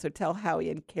as well. So tell Howie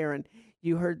and Karen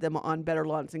you heard them on Better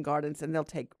Lawns and Gardens, and they'll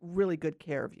take really good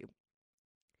care of you.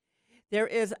 There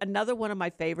is another one of my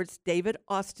favorites, David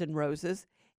Austin roses,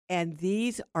 and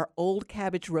these are old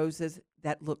cabbage roses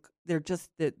that look, they're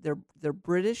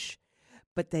British,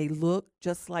 but they look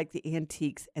just like the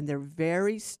antiques, and they're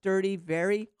very sturdy,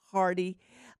 very hardy.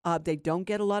 They don't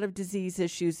get a lot of disease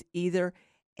issues either,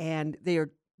 and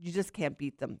you just can't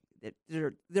beat them.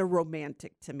 They're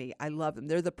romantic to me. I love them.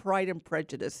 They're the pride and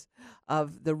prejudice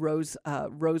of the rose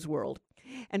world.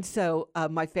 And so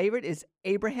my favorite is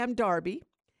Abraham Darby.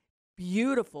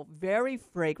 Beautiful, very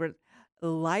fragrant,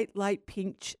 light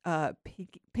pinkish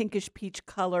peach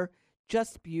color,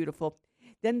 just beautiful.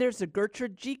 Then there's the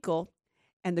Gertrude Jekyll,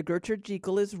 and the Gertrude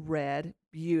Jekyll is red,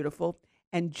 beautiful.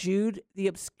 And Jude the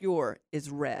Obscure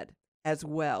is red as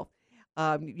well.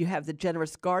 You have the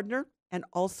Generous Gardener and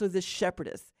also the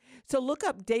Shepherdess. So look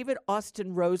up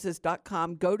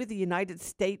davidaustinroses.com. Go to the United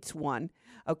States one,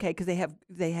 okay, because they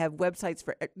have websites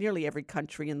for nearly every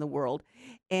country in the world.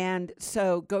 And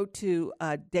so go to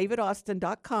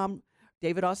davidaustin.com,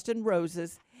 David Austin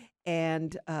Roses,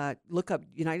 and look up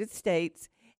United States,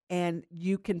 and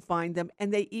you can find them.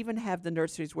 And they even have the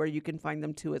nurseries where you can find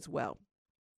them too as well.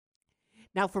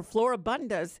 Now for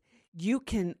Floribundas, you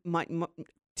can, my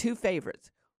two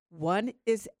favorites. One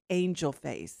is Angel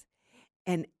Face.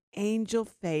 And Angel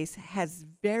Face has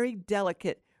very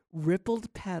delicate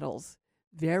rippled petals,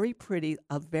 very pretty,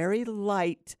 a very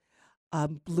light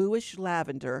bluish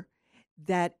lavender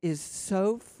that is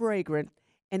so fragrant,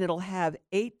 and it'll have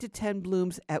 8 to 10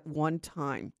 blooms at one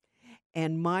time.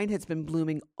 And mine has been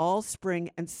blooming all spring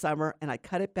and summer, and I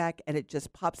cut it back, and it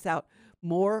just pops out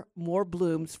more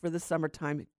blooms for the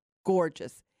summertime.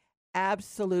 Gorgeous.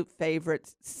 Absolute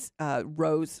favorite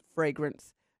rose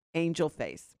fragrance, Angel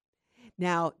Face.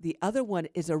 Now, the other one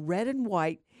is a red and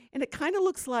white, and it kind of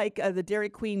looks like the Dairy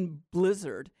Queen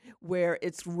Blizzard, where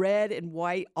it's red and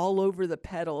white all over the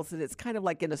petals, and it's kind of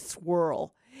like in a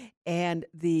swirl. And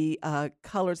the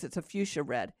colors, it's a fuchsia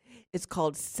red. It's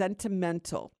called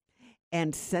Sentimental.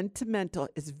 And Sentimental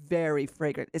is very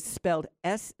fragrant. It's spelled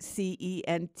Sentimental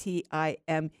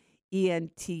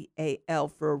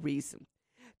for a reason.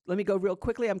 Let me go real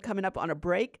quickly. I'm coming up on a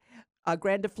break.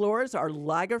 Grandifloras are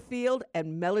Lagerfield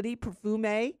and Melody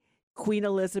Parfumé, Queen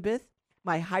Elizabeth.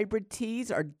 My hybrid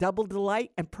teas are Double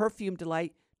Delight and Perfume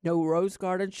Delight. No rose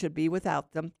garden should be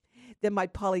without them. Then my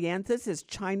polyanthus is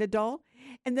China Doll.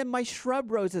 And then my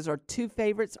shrub roses are two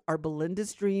favorites, are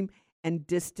Belinda's Dream and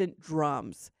Distant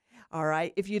Drums. All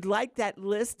right. If you'd like that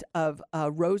list of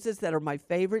roses that are my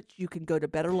favorites, you can go to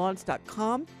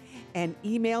betterlawns.com and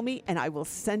email me, and I will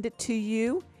send it to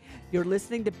you. You're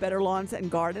listening to Better Lawns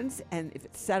and Gardens, and if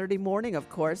it's Saturday morning, of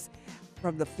course,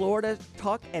 from the Florida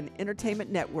Talk and Entertainment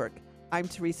Network. I'm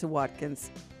Teresa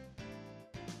Watkins.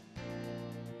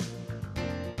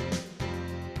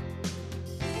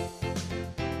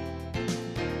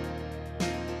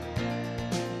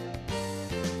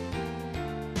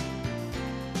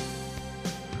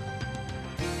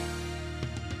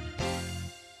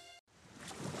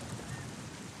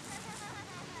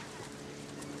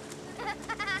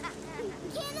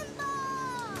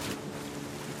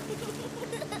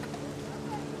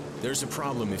 There's a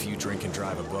problem if you drink and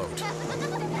drive a boat.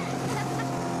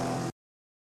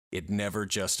 It never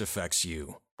just affects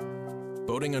you.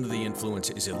 Boating under the influence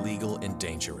is illegal and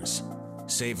dangerous.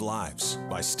 Save lives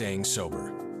by staying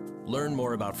sober. Learn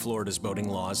more about Florida's boating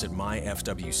laws at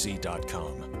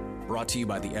myfwc.com. Brought to you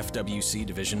by the FWC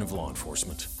Division of Law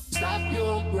Enforcement. Stop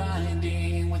your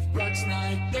grinding with Brooks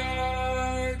Night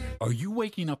Guard. Are you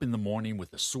waking up in the morning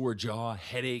with a sore jaw,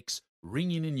 headaches,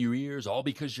 ringing in your ears, all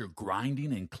because you're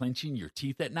grinding and clenching your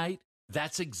teeth at night?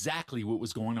 That's exactly what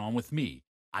was going on with me.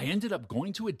 I ended up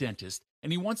going to a dentist,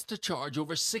 and he wants to charge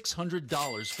over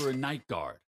 $600 for a night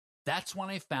guard. That's when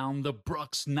I found the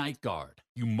Brooks Night Guard.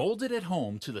 You mold it at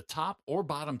home to the top or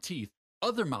bottom teeth.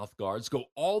 Other mouth guards go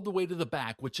all the way to the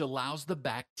back, which allows the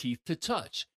back teeth to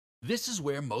touch. This is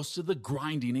where most of the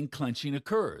grinding and clenching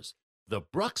occurs. The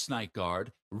Brooks Night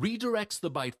Guard redirects the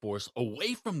bite force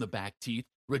away from the back teeth,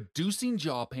 reducing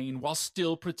jaw pain while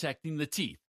still protecting the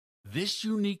teeth. This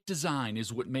unique design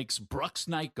is what makes Brooks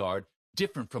Night Guard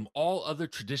different from all other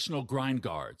traditional grind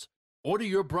guards. Order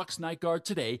your Brooks Night Guard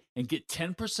today and get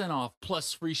 10% off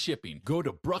plus free shipping. Go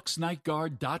to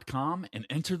brooksnightguard.com and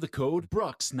enter the code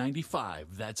BRUX95.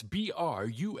 That's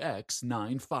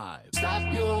BRUX95.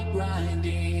 Stop your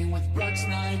grinding with Brooks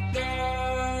Night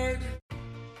Guard.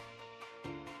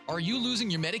 Are you losing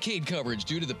your Medicaid coverage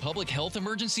due to the public health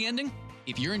emergency ending?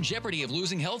 If you're in jeopardy of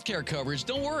losing health care coverage,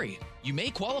 don't worry. You may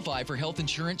qualify for health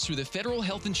insurance through the Federal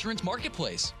Health Insurance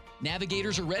Marketplace.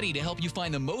 Navigators are ready to help you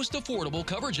find the most affordable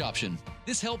coverage option.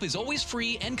 This help is always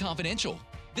free and confidential.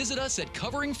 Visit us at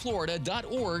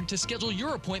coveringflorida.org to schedule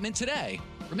your appointment today.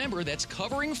 Remember, that's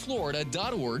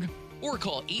coveringflorida.org or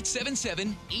call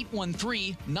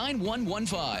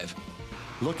 877-813-9115.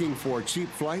 Looking for cheap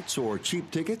flights or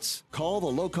cheap tickets? Call the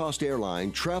low-cost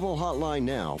airline travel hotline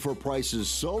now for prices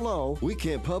so low we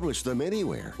can't publish them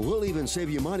anywhere. We'll even save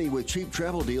you money with cheap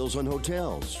travel deals on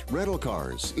hotels, rental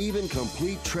cars, even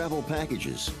complete travel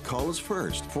packages. Call us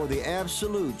first for the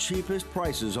absolute cheapest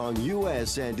prices on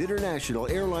U.S. and international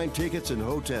airline tickets and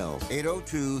hotels.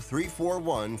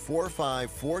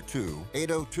 802-341-4542.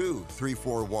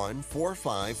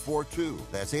 802-341-4542.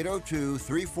 That's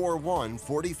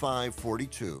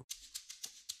 802-341-4542.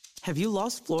 Have you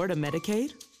lost Florida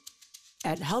Medicaid?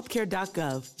 At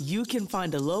healthcare.gov, you can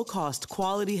find a low-cost,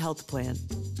 quality health plan.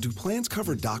 Do plans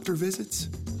cover doctor visits?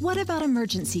 What about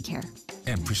emergency care?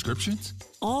 And prescriptions?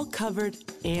 All covered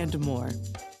and more.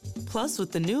 Plus,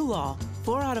 with the new law,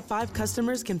 4 out of 5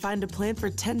 customers can find a plan for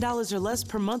 $10 or less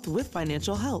per month with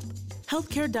financial help.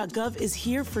 Healthcare.gov is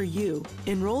here for you.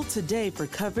 Enroll today for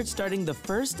coverage starting the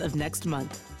 1st of next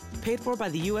month. Paid for by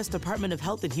the U.S. Department of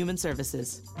Health and Human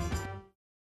Services.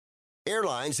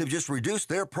 Airlines have just reduced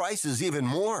their prices even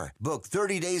more. Book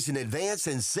 30 days in advance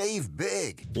and save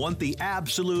big. Want the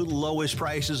absolute lowest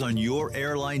prices on your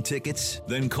airline tickets?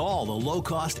 Then call the Low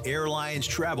Cost Airlines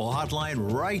Travel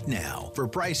Hotline right now for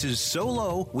prices so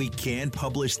low we can't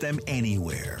publish them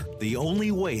anywhere. The only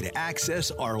way to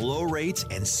access our low rates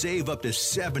and save up to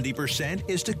 70%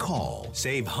 is to call.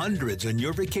 Save hundreds on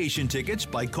your vacation tickets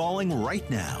by calling right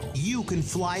now. You can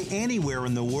fly anywhere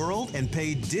in the world and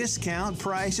pay discount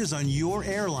prices on your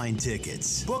airline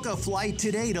tickets. Book a flight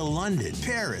today to London,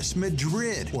 Paris,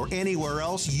 Madrid, or anywhere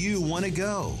else you want to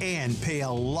go and pay a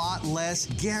lot less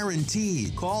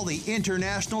guaranteed. Call the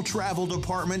International Travel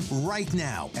Department right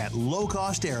now at Low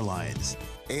Cost Airlines.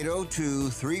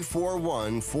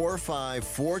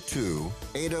 802-341-4542.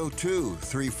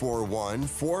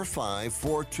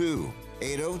 802-341-4542.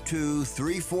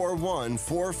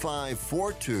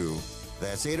 802-341-4542.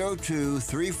 That's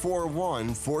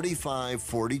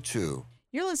 802-341-4542.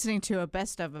 You're listening to a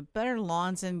best of a Better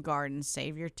Lawns and Gardens.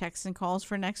 Save your texts and calls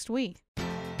for next week.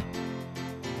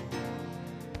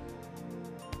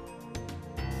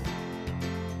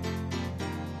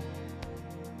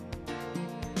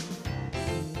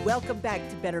 Welcome back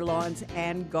to Better Lawns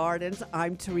and Gardens.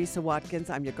 I'm Teresa Watkins.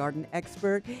 I'm your garden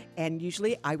expert. And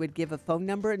usually I would give a phone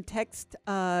number and text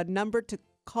number to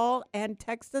call and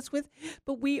text us with,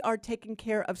 but we are taking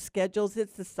care of schedules.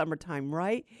 It's the summertime,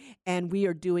 right? And we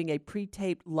are doing a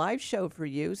pre-taped live show for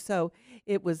you. So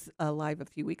it was live a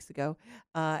few weeks ago.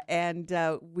 And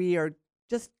we are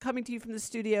just coming to you from the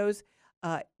studios.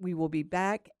 We will be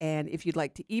back. And if you'd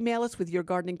like to email us with your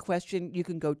gardening question, you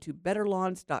can go to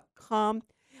betterlawns.com,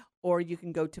 or you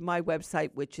can go to my website,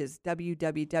 which is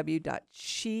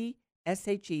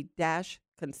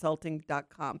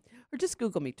www.consulting.com, or just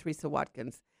Google me, Teresa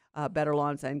Watkins, Better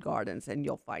Lawns and Gardens, and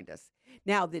you'll find us.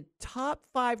 Now, the top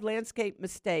 5 landscape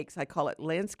mistakes, I call it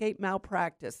landscape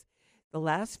malpractice. The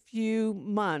last few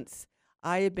months,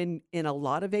 I have been in a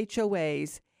lot of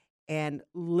HOAs, and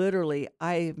literally,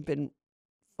 I have been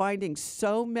finding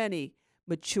so many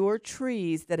mature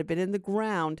trees that have been in the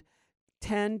ground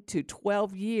 10 to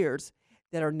 12 years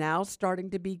that are now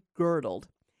starting to be girdled.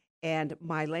 And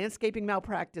my landscaping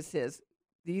malpractice is,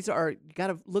 you got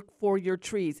to look for your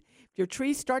trees. If your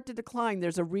trees start to decline,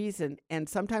 there's a reason. And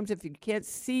sometimes if you can't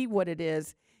see what it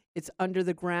is, it's under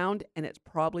the ground and it's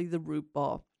probably the root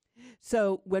ball.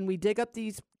 So when we dig up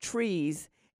these trees,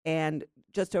 and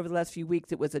just over the last few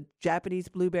weeks, it was a Japanese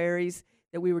blueberries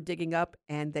that we were digging up,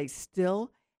 and they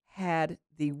still had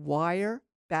the wire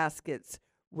baskets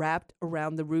wrapped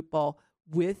around the root ball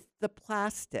with the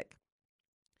plastic.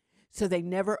 So they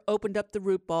never opened up the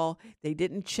root ball. They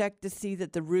didn't check to see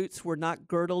that the roots were not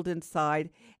girdled inside,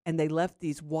 and they left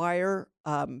these wire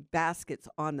baskets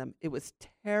on them. It was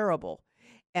terrible.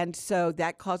 And so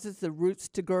that causes the roots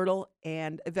to girdle,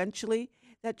 and eventually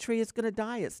that tree is going to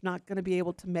die. It's not going to be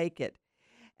able to make it.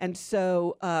 And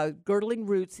so girdling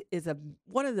roots is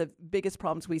one of the biggest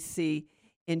problems we see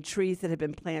in trees that have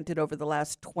been planted over the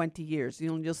last 20 years.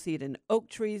 You'll see it in oak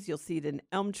trees, you'll see it in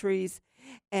elm trees,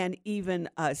 and even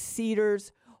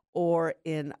cedars or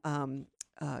in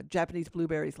Japanese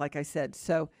blueberries, like I said.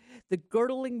 So the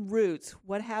girdling roots,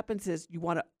 what happens is you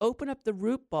want to open up the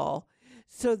root ball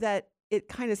so that it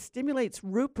kind of stimulates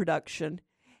root production,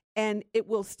 and it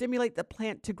will stimulate the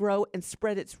plant to grow and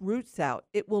spread its roots out.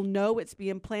 It will know it's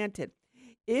being planted.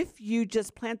 If you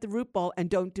just plant the root ball and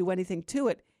don't do anything to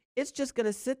it, it's just going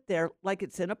to sit there like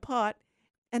it's in a pot,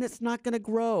 and it's not going to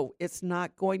grow. It's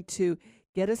not going to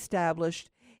get established,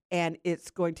 and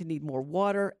it's going to need more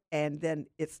water, and then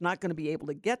it's not going to be able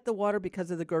to get the water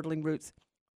because of the girdling roots.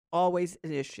 Always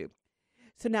an issue.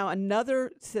 So now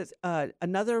another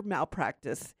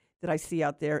malpractice that I see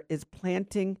out there is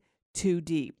planting too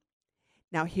deep.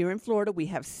 Now here in Florida, we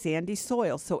have sandy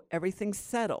soil, so everything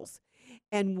settles.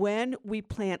 And when we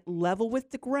plant level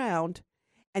with the ground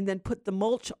and then put the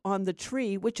mulch on the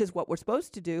tree, which is what we're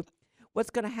supposed to do, what's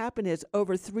going to happen is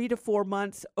over 3 to 4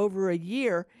 months, over a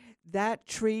year, that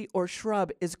tree or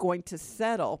shrub is going to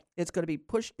settle. It's going to be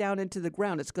pushed down into the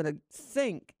ground. It's going to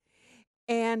sink,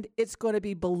 and it's going to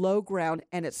be below ground,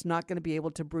 and it's not going to be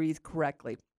able to breathe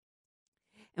correctly.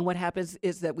 And what happens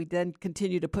is that we then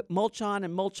continue to put mulch on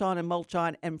and mulch on and mulch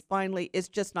on, and finally it's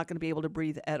just not going to be able to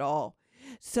breathe at all.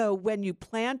 So when you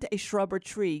plant a shrub or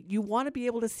tree, you want to be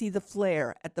able to see the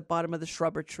flare at the bottom of the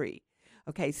shrub or tree.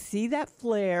 Okay, see that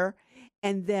flare,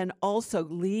 and then also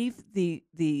leave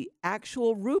the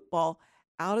actual root ball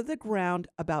out of the ground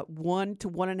about 1 to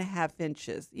 1.5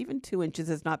 inches. Even 2 inches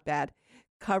is not bad.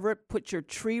 Cover it, put your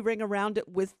tree ring around it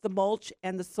with the mulch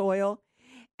and the soil,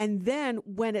 and then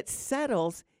when it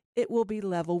settles, it will be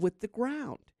level with the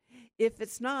ground. If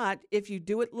it's not, if you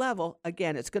do it level,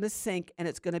 again, it's going to sink and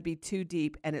it's going to be too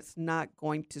deep and it's not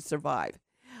going to survive.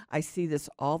 I see this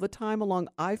all the time along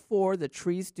I-4. The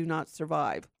trees do not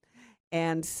survive.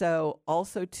 And so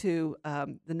also too,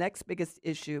 the next biggest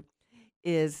issue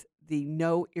is the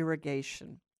no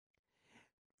irrigation.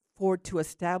 To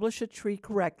establish a tree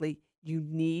correctly, you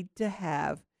need to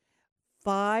have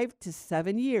 5 to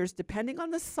 7 years, depending on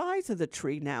the size of the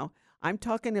tree now. I'm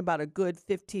talking about a good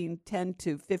 10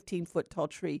 to 15 foot tall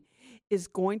tree is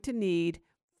going to need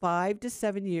 5 to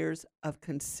 7 years of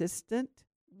consistent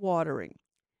watering,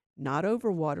 not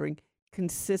overwatering,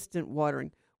 consistent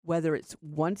watering, whether it's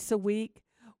once a week,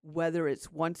 whether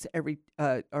it's once every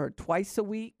or twice a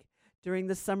week during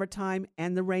the summertime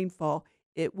and the rainfall.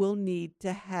 It will need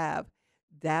to have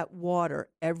that water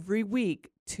every week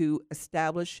to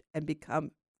establish and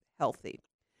become healthy.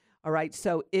 All right,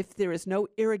 so if there is no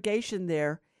irrigation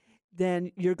there,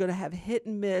 then you're going to have hit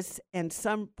and miss, and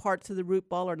some parts of the root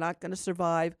ball are not going to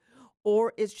survive,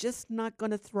 or it's just not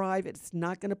going to thrive. It's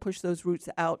not going to push those roots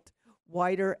out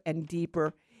wider and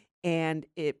deeper, and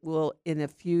it will, in a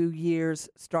few years,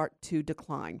 start to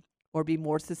decline or be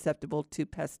more susceptible to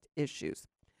pest issues.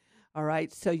 All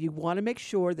right, so you want to make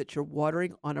sure that you're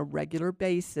watering on a regular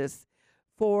basis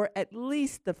for at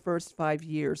least the first 5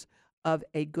 years of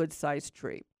a good-sized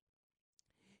tree.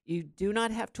 You do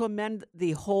not have to amend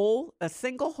the hole, a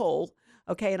single hole,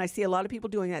 okay? And I see a lot of people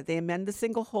doing that. They amend the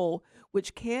single hole,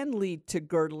 which can lead to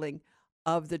girdling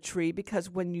of the tree, because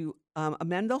when you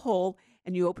amend the hole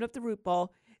and you open up the root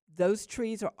ball, those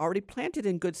trees are already planted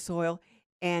in good soil,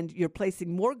 and you're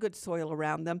placing more good soil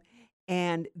around them,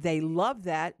 and they love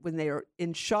that. When they are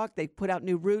in shock, they put out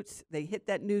new roots, they hit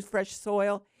that new fresh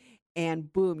soil,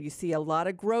 and boom, you see a lot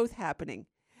of growth happening.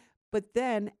 But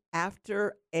then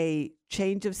after a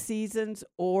change of seasons,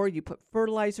 or you put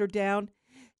fertilizer down,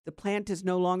 the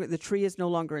tree is no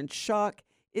longer in shock.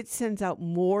 It sends out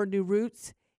more new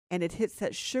roots, and it hits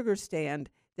that sugar stand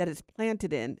that it's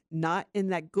planted in, not in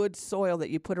that good soil that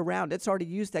you put around. It's already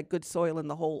used that good soil in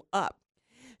the hole up.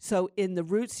 So in the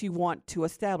roots you want to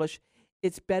establish,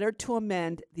 it's better to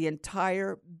amend the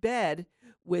entire bed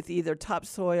with either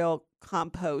topsoil,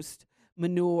 compost,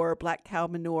 manure, black cow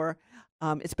manure.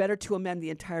 It's better to amend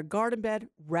the entire garden bed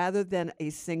rather than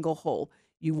a single hole.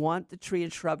 You want the tree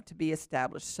and shrub to be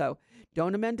established. So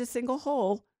don't amend a single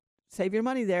hole. Save your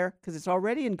money there because it's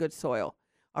already in good soil.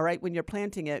 All right, when you're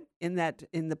planting it in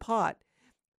the pot,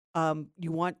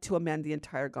 you want to amend the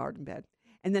entire garden bed.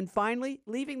 And then finally,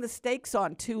 leaving the stakes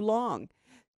on too long.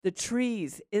 The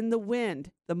trees in the wind,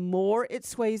 the more it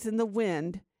sways in the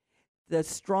wind, the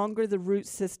stronger the root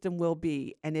system will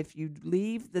be. And if you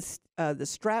leave the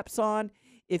straps on,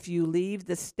 if you leave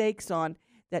the stakes on,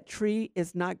 that tree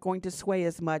is not going to sway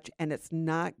as much, and it's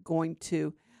not going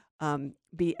to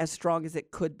be as strong as it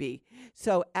could be.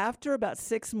 So after about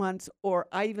 6 months, or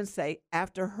I even say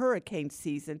after hurricane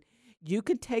season, you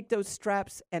can take those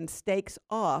straps and stakes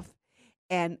off,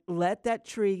 and let that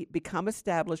tree become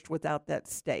established without that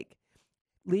stake.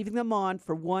 Leaving them on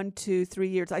for 1, 2, 3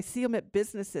 years. I see them at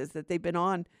businesses that they've been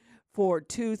on for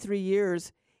 2, 3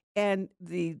 years, and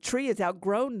the tree has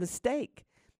outgrown the stake.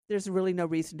 There's really no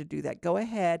reason to do that. Go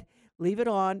ahead, leave it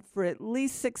on for at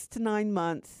least 6 to 9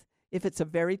 months if it's a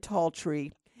very tall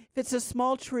tree. If it's a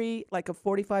small tree, like a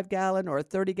 45-gallon or a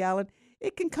 30-gallon,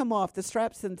 it can come off. The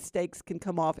straps and stakes can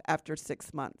come off after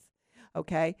 6 months,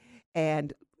 okay?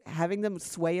 And having them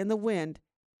sway in the wind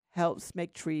helps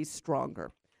make trees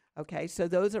stronger, okay? So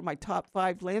those are my top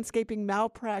 5 landscaping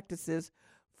malpractices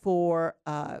for,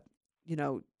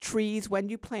 trees when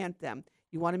you plant them.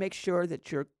 You want to make sure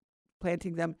that you're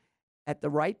planting them at the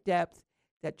right depth,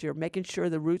 that you're making sure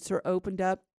the roots are opened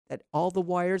up, that all the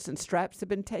wires and straps have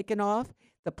been taken off,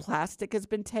 the plastic has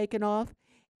been taken off,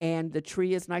 and the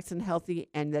tree is nice and healthy,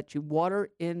 and that you water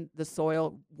in the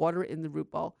soil, water in the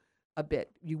root ball a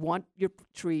bit. You want your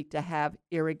tree to have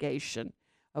irrigation,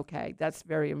 okay? That's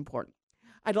very important.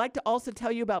 I'd like to also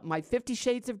tell you about my 50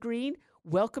 Shades of Green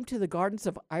Welcome to the Gardens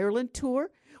of Ireland tour,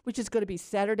 which is going to be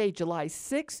Saturday, July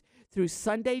 6th through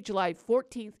Sunday, July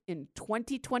 14th in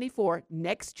 2024,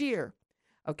 next year.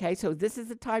 Okay, so this is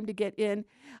the time to get in.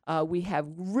 We have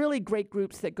really great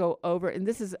groups that go over, and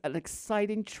this is an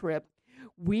exciting trip.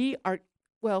 We are,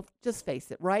 well, just face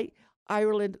it, right?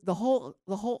 Ireland, the whole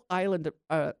island of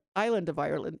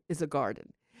Ireland is a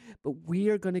garden. But we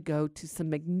are going to go to some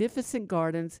magnificent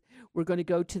gardens. We're going to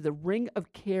go to the Ring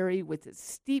of Kerry with its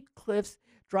steep cliffs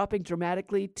dropping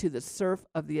dramatically to the surf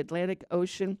of the Atlantic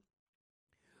Ocean.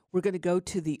 We're going to go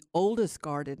to the oldest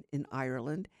garden in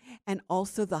Ireland and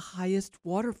also the highest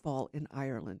waterfall in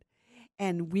Ireland.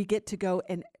 And we get to go,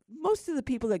 and most of the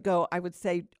people that go, I would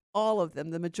say all of them,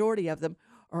 the majority of them,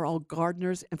 are all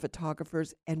gardeners and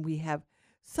photographers, and we have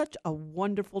such a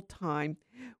wonderful time.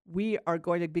 We are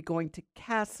going to be going to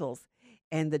castles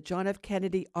and the John F.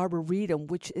 Kennedy Arboretum,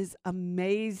 which is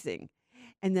amazing.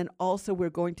 And then also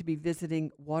we're going to be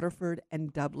visiting Waterford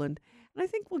and Dublin. And I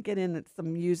think we'll get in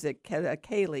some music,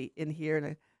 Kaylee in here,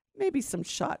 and maybe some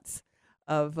shots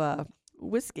of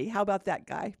whiskey. How about that,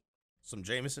 Guy? Some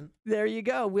Jameson. There you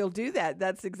go. We'll do that.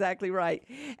 That's exactly right.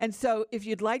 And so if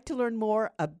you'd like to learn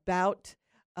more about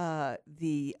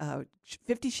the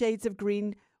 50 Shades of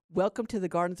Green Welcome to the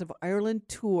Gardens of Ireland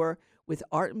tour with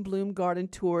Art and Bloom Garden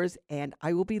Tours, and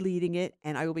I will be leading it,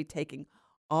 and I will be taking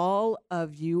all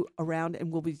of you around,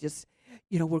 and we'll be just,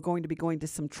 we're going to be going to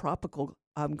some tropical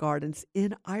gardens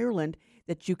in Ireland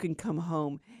that you can come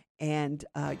home and,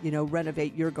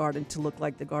 renovate your garden to look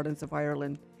like the Gardens of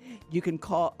Ireland. You can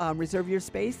call, reserve your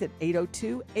space at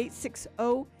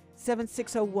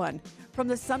 802-860-7601. From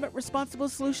the Summit Responsible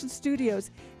Solutions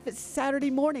Studios, if it's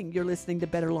Saturday morning, you're listening to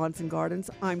Better Lawns and Gardens.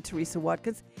 I'm Teresa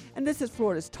Watkins, and this is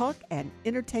Florida's Talk and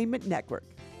Entertainment Network.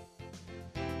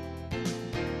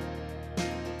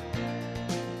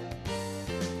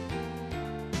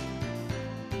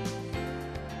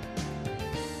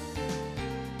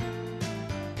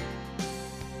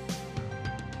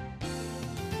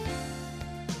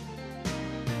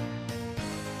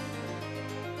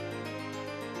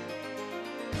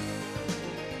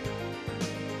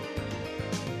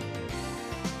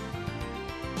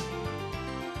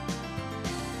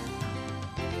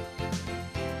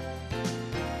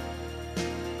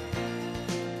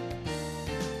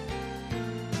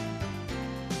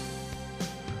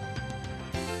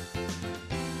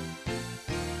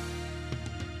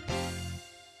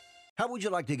 How would you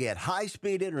like to get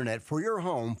high-speed internet for your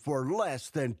home for less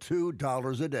than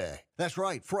 $2 a day? That's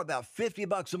right. For about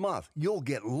 $50 a month, you'll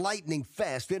get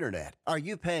lightning-fast internet. Are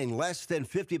you paying less than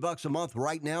 $50 a month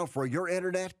right now for your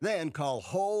internet? Then call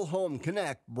Whole Home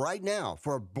Connect right now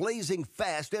for blazing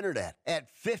fast internet at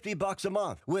 $50 a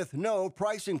month with no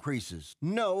price increases,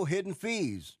 no hidden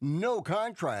fees, no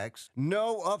contracts,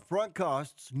 no upfront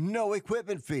costs, no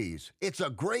equipment fees. It's a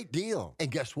great deal.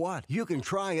 And guess what? You can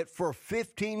try it for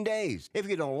 15 days. If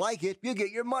you don't like it, you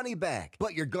get your money back.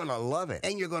 But you're going to love it,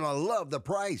 and you're going to love the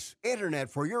price. Internet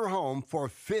for your home for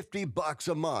 $50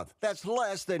 a month. That's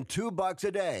less than $2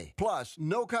 a day. Plus,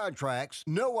 no contracts,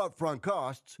 no upfront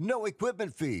costs, no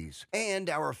equipment fees, and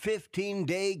our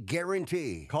 15-day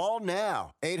guarantee. Call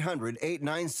now.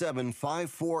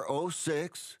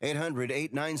 800-897-5406.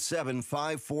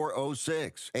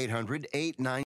 800-897-5406. 800-897